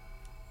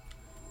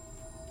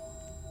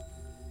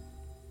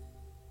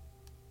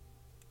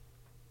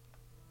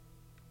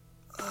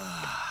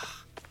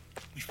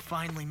 We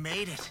finally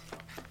made it.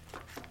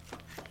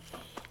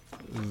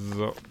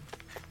 So.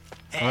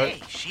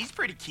 Hey, she's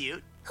pretty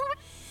cute.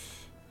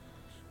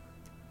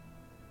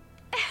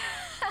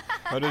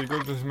 How did you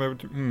go to my...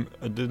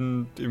 I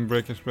didn't even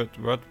break a sweat.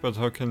 What? But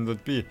how can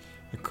that be?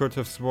 I could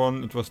have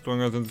sworn it was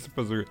stronger than the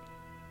super.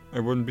 I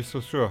wouldn't be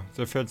so sure.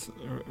 They felt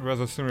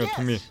rather similar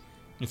to me.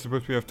 I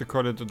suppose we have to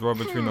call it a draw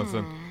between us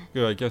then.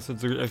 Good, I guess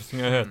that's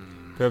everything I had.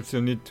 Perhaps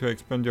you need to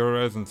expand your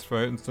horizons.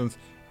 For instance,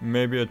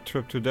 maybe a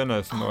trip to Denner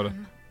is in order.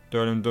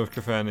 Darling, don't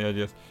give her any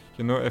ideas.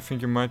 You know, I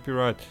think you might be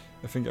right.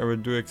 I think I will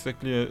do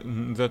exactly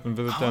that and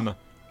visit Denner.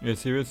 Are you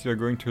serious? You're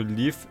going to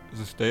leave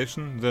the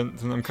station? Then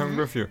I'm coming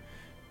with you.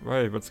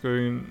 Why? What's got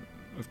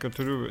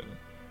to do with it?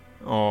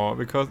 Oh,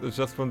 because it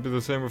just won't be the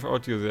same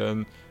without you there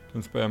and to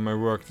inspire my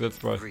work,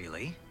 that's why.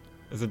 Really?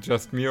 Is it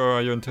just me or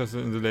are you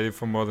interested in the lady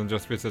for more than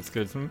just reset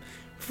skills?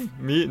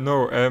 Me?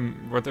 No,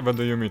 whatever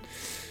do you mean?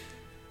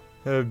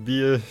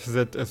 Be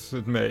that as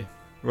it may.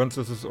 Once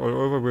this is all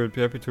over, we'll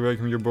be happy to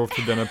welcome you both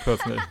to dinner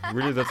personally.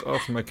 Really, that's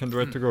awesome, I can't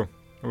wait to go.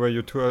 Well,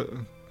 you two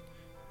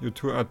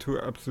are too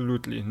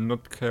absolutely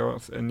not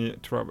cause any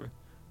trouble.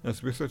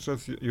 As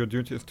researchers, your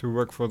duty is to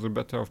work for the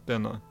betterment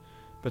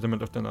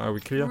of Denner. Are we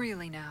clear?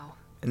 Really now?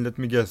 And let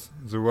me guess,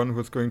 the one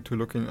who's going to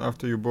looking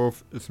after you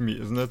both is me,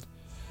 isn't it?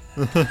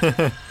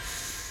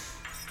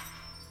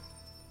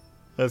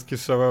 Jetzt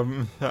geht's aber,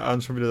 er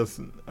ahnt,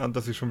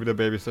 dass ich schon wieder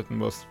babysitten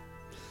muss.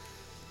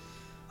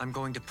 I'm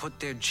going to put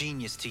their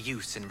genius to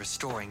use in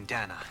restoring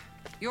Dana.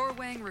 You're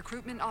weighing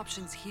recruitment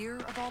options here,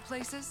 of all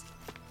places?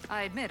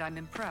 I admit I'm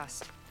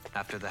impressed.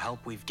 After the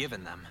help we've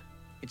given them,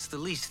 it's the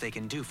least they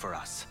can do for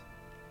us.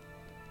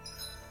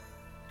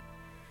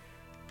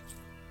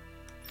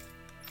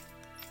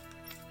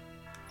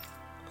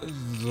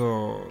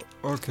 So,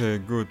 okay,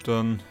 gut,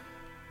 dann.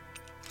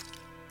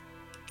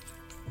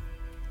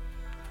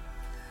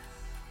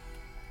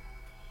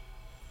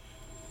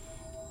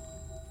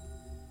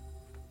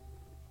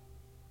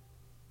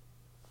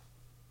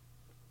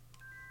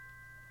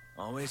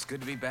 Always good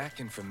to be back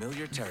in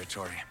familiar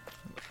territory.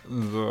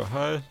 So,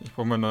 hi, ich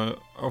brauche mal eine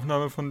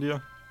Aufnahme von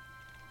dir.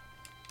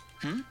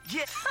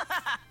 Yeah.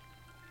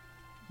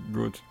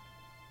 Gut.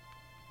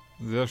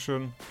 Sehr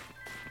schön.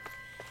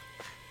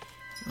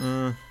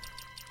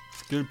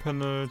 Skill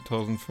Panel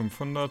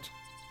 1500.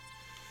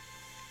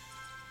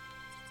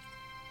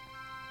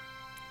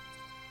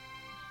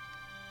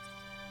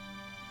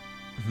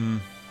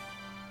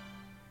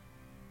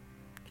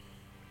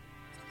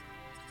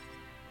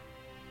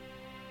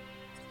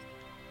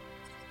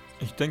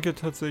 Ich denke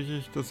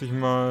tatsächlich, dass ich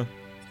mal...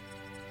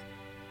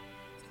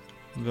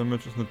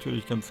 Damage ist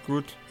natürlich ganz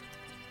gut.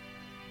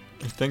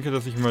 Ich denke,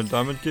 dass ich mal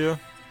damit gehe.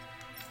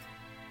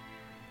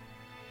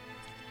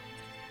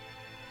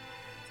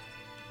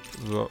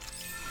 So.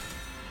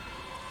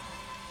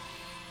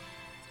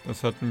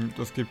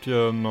 Das gibt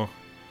hier noch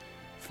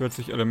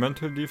 40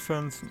 Elemental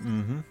Defense.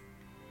 Mhm.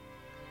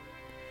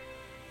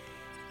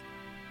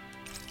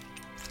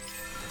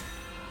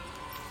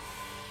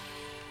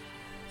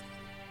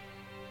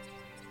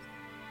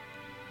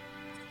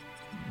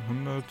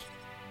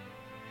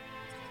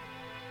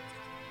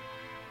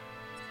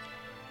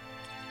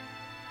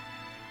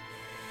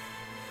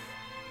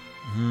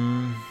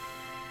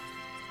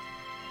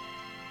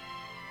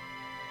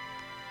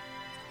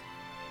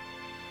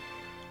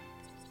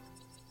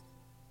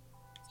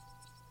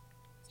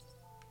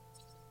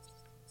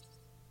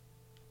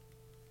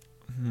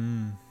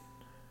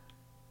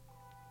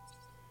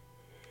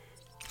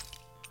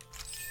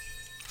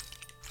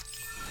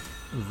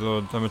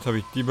 So, damit habe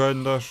ich die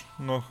beiden da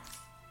noch.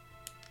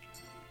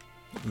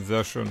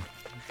 Sehr schön.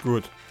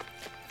 Gut.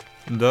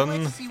 Und dann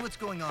Let's see what's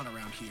going on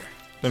around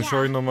here.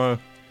 schaue ich nochmal,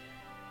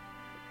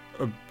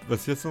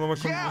 was jetzt nochmal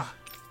kommt. Yeah.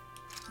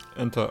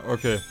 Enter,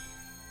 okay.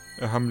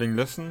 Humbling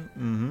Lesson.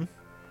 Mhm.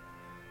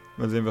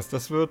 Mal sehen, was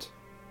das wird.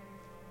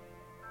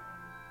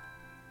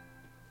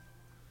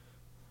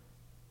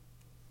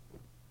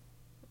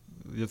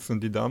 Jetzt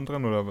sind die Damen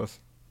dran, oder was?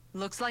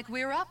 Looks like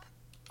we're up.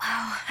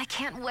 Oh, I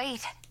can't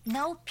wait.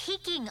 No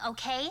peeking,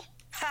 okay?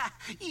 Ha!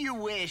 You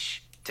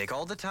wish. Take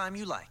all the time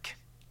you like.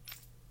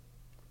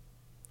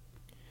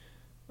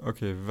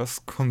 Okay,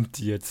 was kommt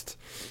jetzt?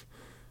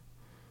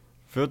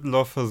 Wird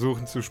Love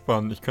versuchen zu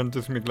spannen. Ich könnte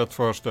es mir glatt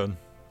vorstellen.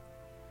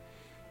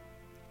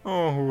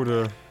 Oh,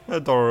 Hude.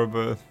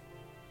 Adorable.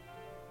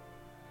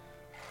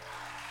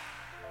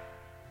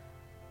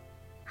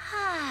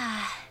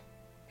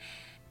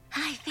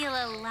 I feel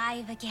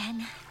alive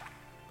again.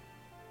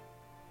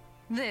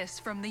 This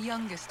from the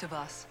youngest of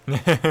us.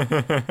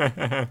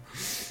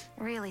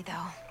 Really,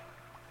 though.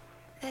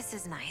 This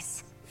is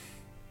nice.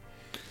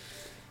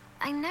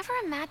 I never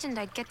imagined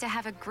I'd get to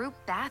have a group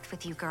bath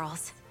with you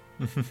girls.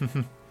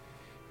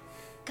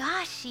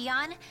 Gosh,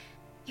 Xion,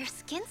 your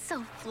skin's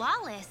so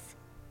flawless.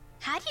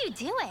 How do you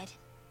do it?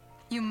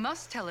 You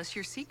must tell us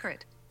your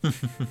secret.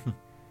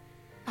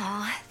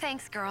 Oh,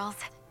 thanks, girls.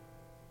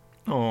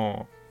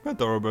 Oh,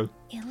 adorable.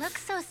 It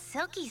looks so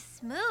silky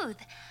smooth.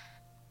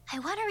 I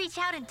want to reach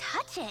out and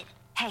touch it.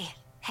 Hey,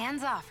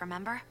 hands off,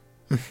 remember?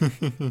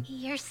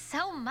 You're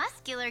so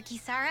muscular,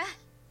 Kisara.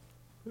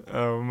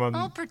 Oh, Mann.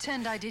 I'll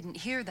pretend I didn't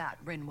hear that,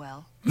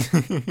 Rinwell.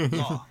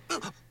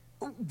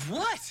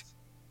 What?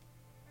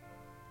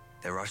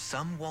 There are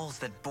some walls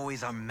that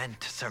boys are meant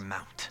to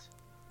surmount.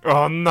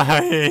 Oh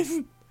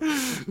nein!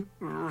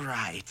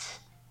 Right.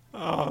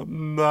 Oh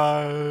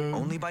nein!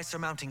 Only by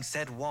surmounting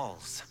said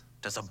walls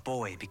does a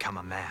boy become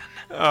a man.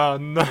 Oh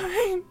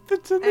nein!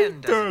 Bitte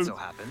And nicht as it so das!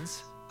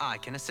 happens, I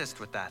can assist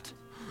with that.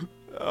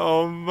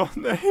 Oh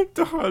Mann, ey,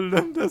 toll!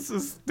 Das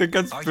ist eine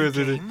ganz Are you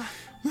böse Idee. game?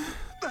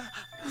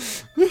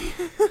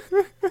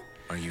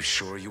 Are you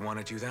sure you want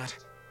to do that?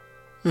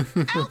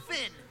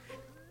 Alphen!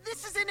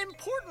 This is an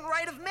important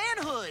rite of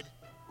manhood,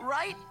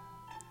 right?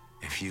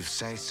 If you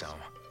say so.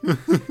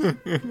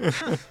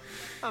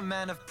 A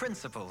man of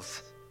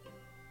principles.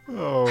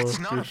 Oh, It's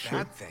not a shit.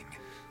 bad thing.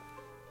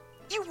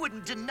 You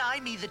wouldn't deny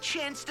me the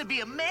chance to be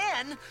a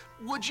man,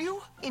 would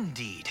you?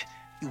 Indeed.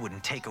 You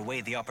wouldn't take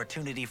away the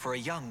opportunity for a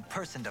young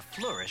person to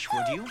flourish,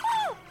 would you?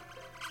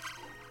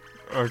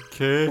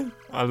 Okay,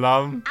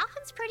 Alarm.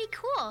 Alpin's pretty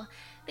cool,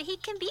 but he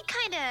can be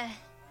kinda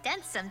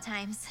dense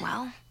sometimes.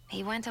 Well,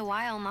 he went a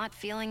while not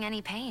feeling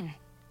any pain.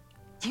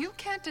 You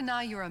can't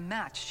deny you're a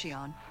match,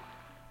 Xion.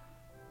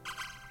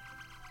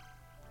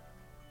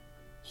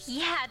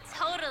 Yeah,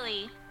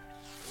 totally.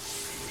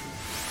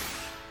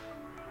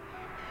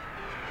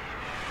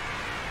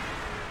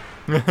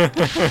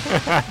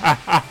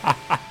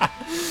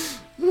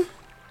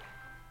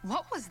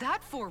 What was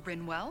that for,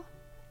 Rinwell?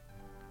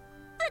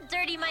 The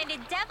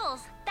dirty-minded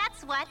devils,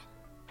 that's what.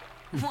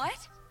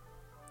 What?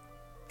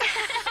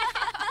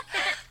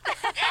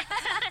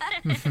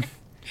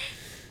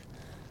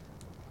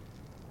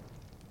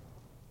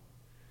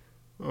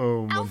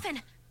 Oh man.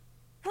 Alphen,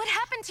 what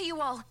happened to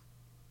you all?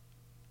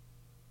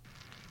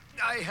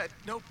 I had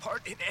no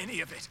part in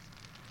any of it.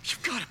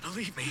 You've got to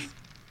believe me.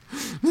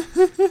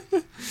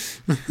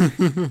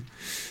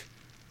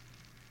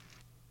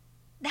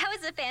 That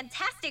was a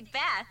fantastic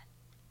bath.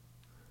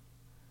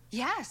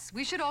 Yes,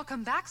 we should all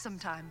come back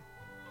sometime.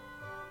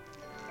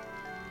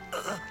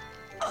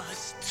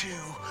 Us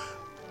too.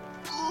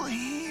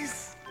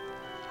 Please.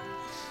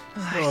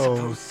 I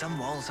suppose some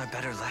walls are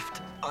better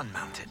left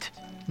unmounted.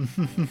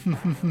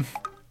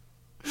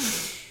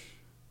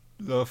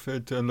 Love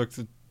failed to unlock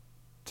the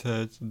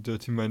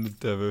dirty-minded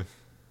devil.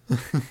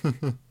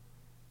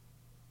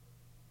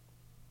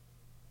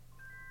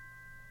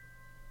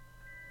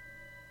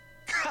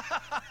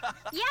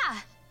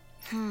 Yeah.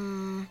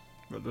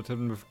 What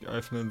happened with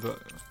Eiffen and the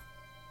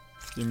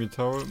Steamy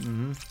Towel?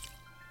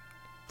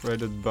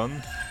 Braided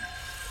bun.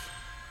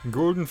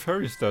 Golden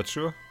fairy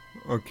statue.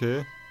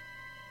 Okay.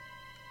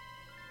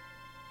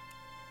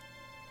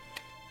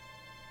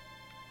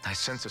 I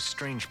sense a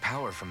strange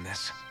power from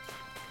this.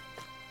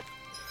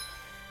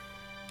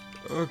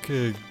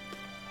 Okay.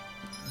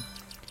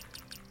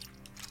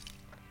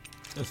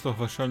 Ist doch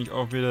wahrscheinlich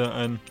auch wieder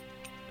ein...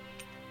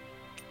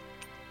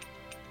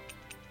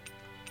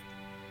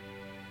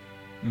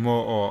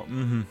 More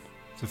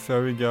The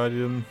fairy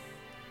guardian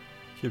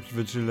keeps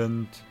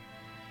vigilant.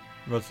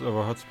 What's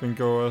our hot spring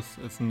goers?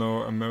 It's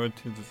no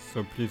amenity,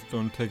 so please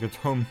don't take it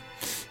home.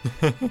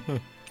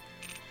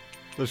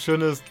 Das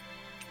Schöne ist,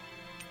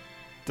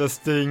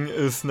 das Ding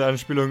ist eine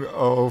Anspielung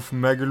auf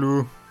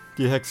Magalu,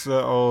 die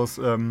Hexe aus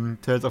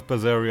Tales of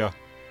Berseria.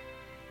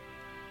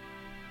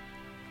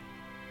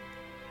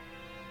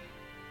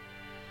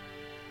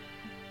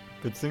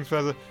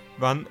 Beziehungsweise,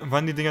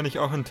 waren die Dinger nicht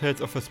auch in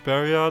Tales of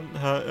Vesperia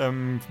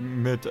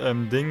mit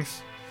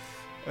Dings,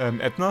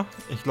 Edna?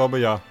 Ich glaube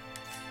ja.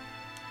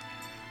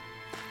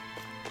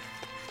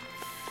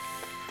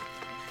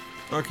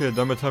 Okay,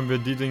 damit haben wir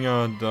die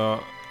Dinger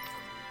da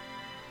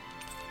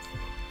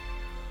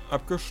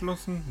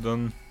abgeschlossen.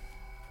 Dann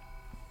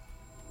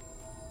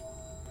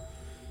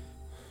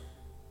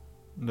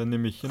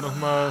nehme ich hier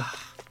nochmal.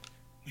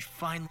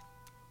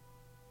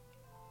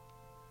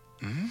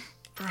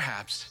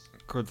 Perhaps.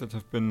 Could that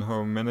have been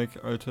how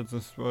Manic altered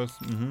this voice?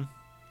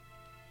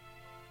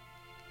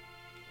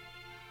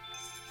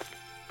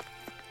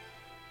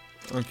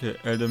 Okay,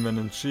 Elderman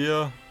and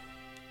Chia.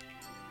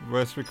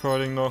 Voice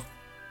Recording noch.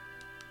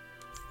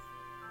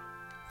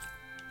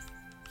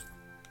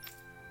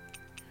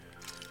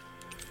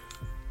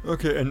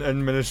 Okay,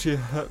 in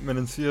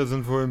Menancia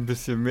sind wohl ein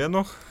bisschen mehr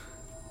noch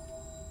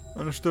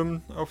an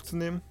Stimmen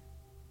aufzunehmen.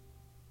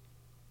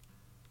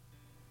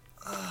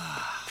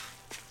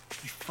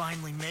 We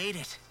finally made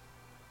it.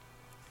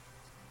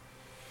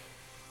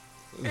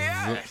 So.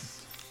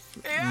 Yes!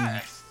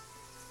 Yes!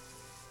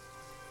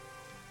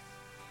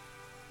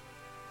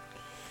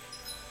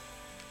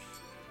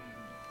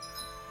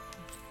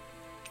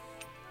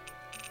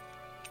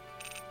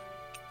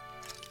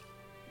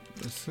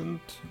 Das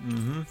sind...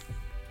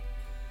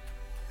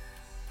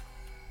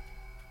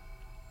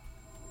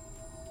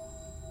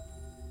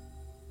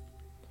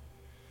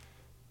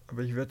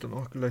 Aber ich werde dann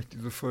auch gleich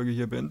diese Folge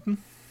hier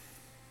beenden.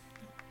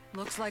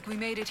 Looks like we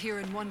made it here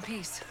in one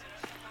piece.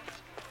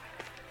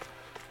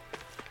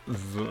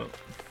 So.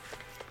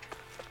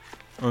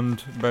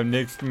 Und beim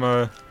nächsten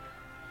Mal...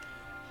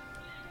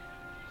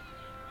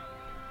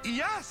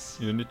 Yes!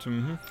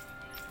 Unity,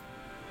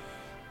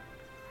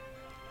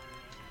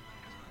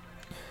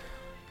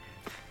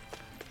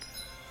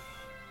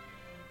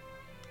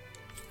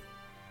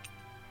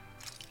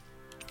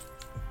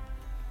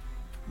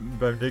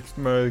 Beim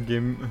nächsten Mal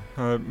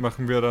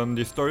machen wir dann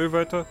die Story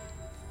weiter.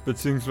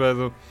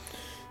 Beziehungsweise,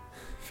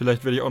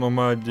 vielleicht werde ich auch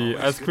nochmal die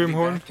Always Ice Cream good to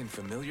be holen. back in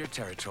familiar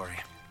territory.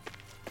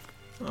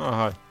 Ah,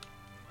 hi.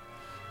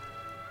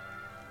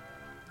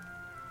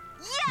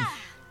 Yeah!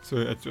 So,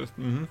 jetzt ist,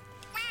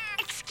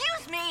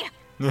 Excuse me!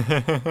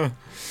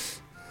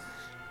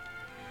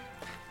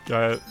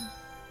 Geil.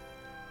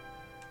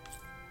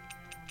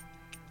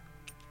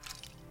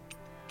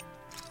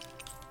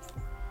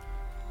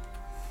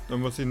 Dann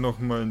muss ich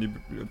nochmal in die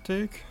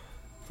Bibliothek.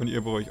 Von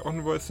ihr brauche ich auch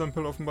ein Voice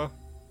Sample offenbar.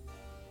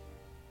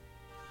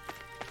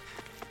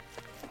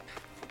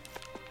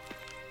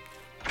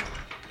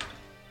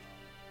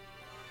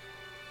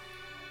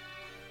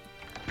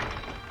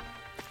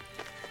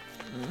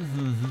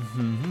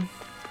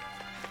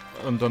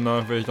 Und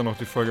danach werde ich dann noch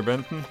die Folge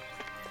beenden.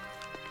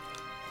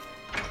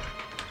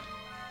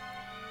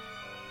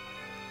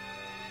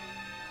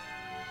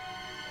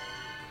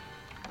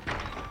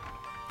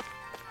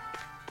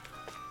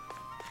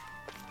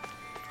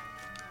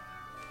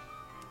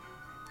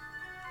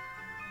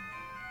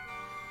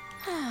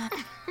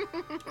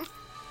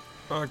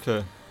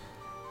 Okay.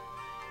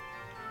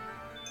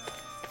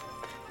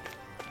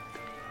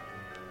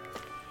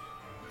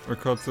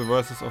 Record the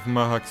Voices of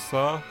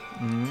Mahaksar.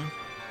 Mhm.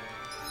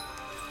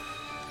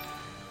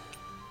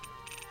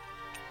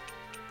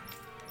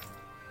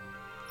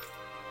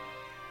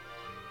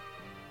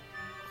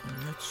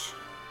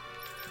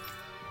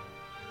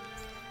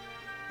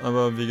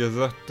 Aber wie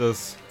gesagt,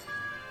 das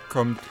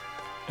kommt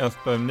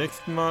erst beim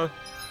nächsten Mal.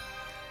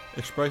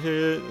 Ich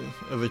speichere,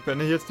 also ich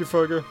beende jetzt die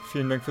Folge.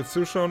 Vielen Dank fürs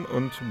Zuschauen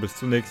und bis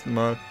zum nächsten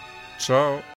Mal. Ciao.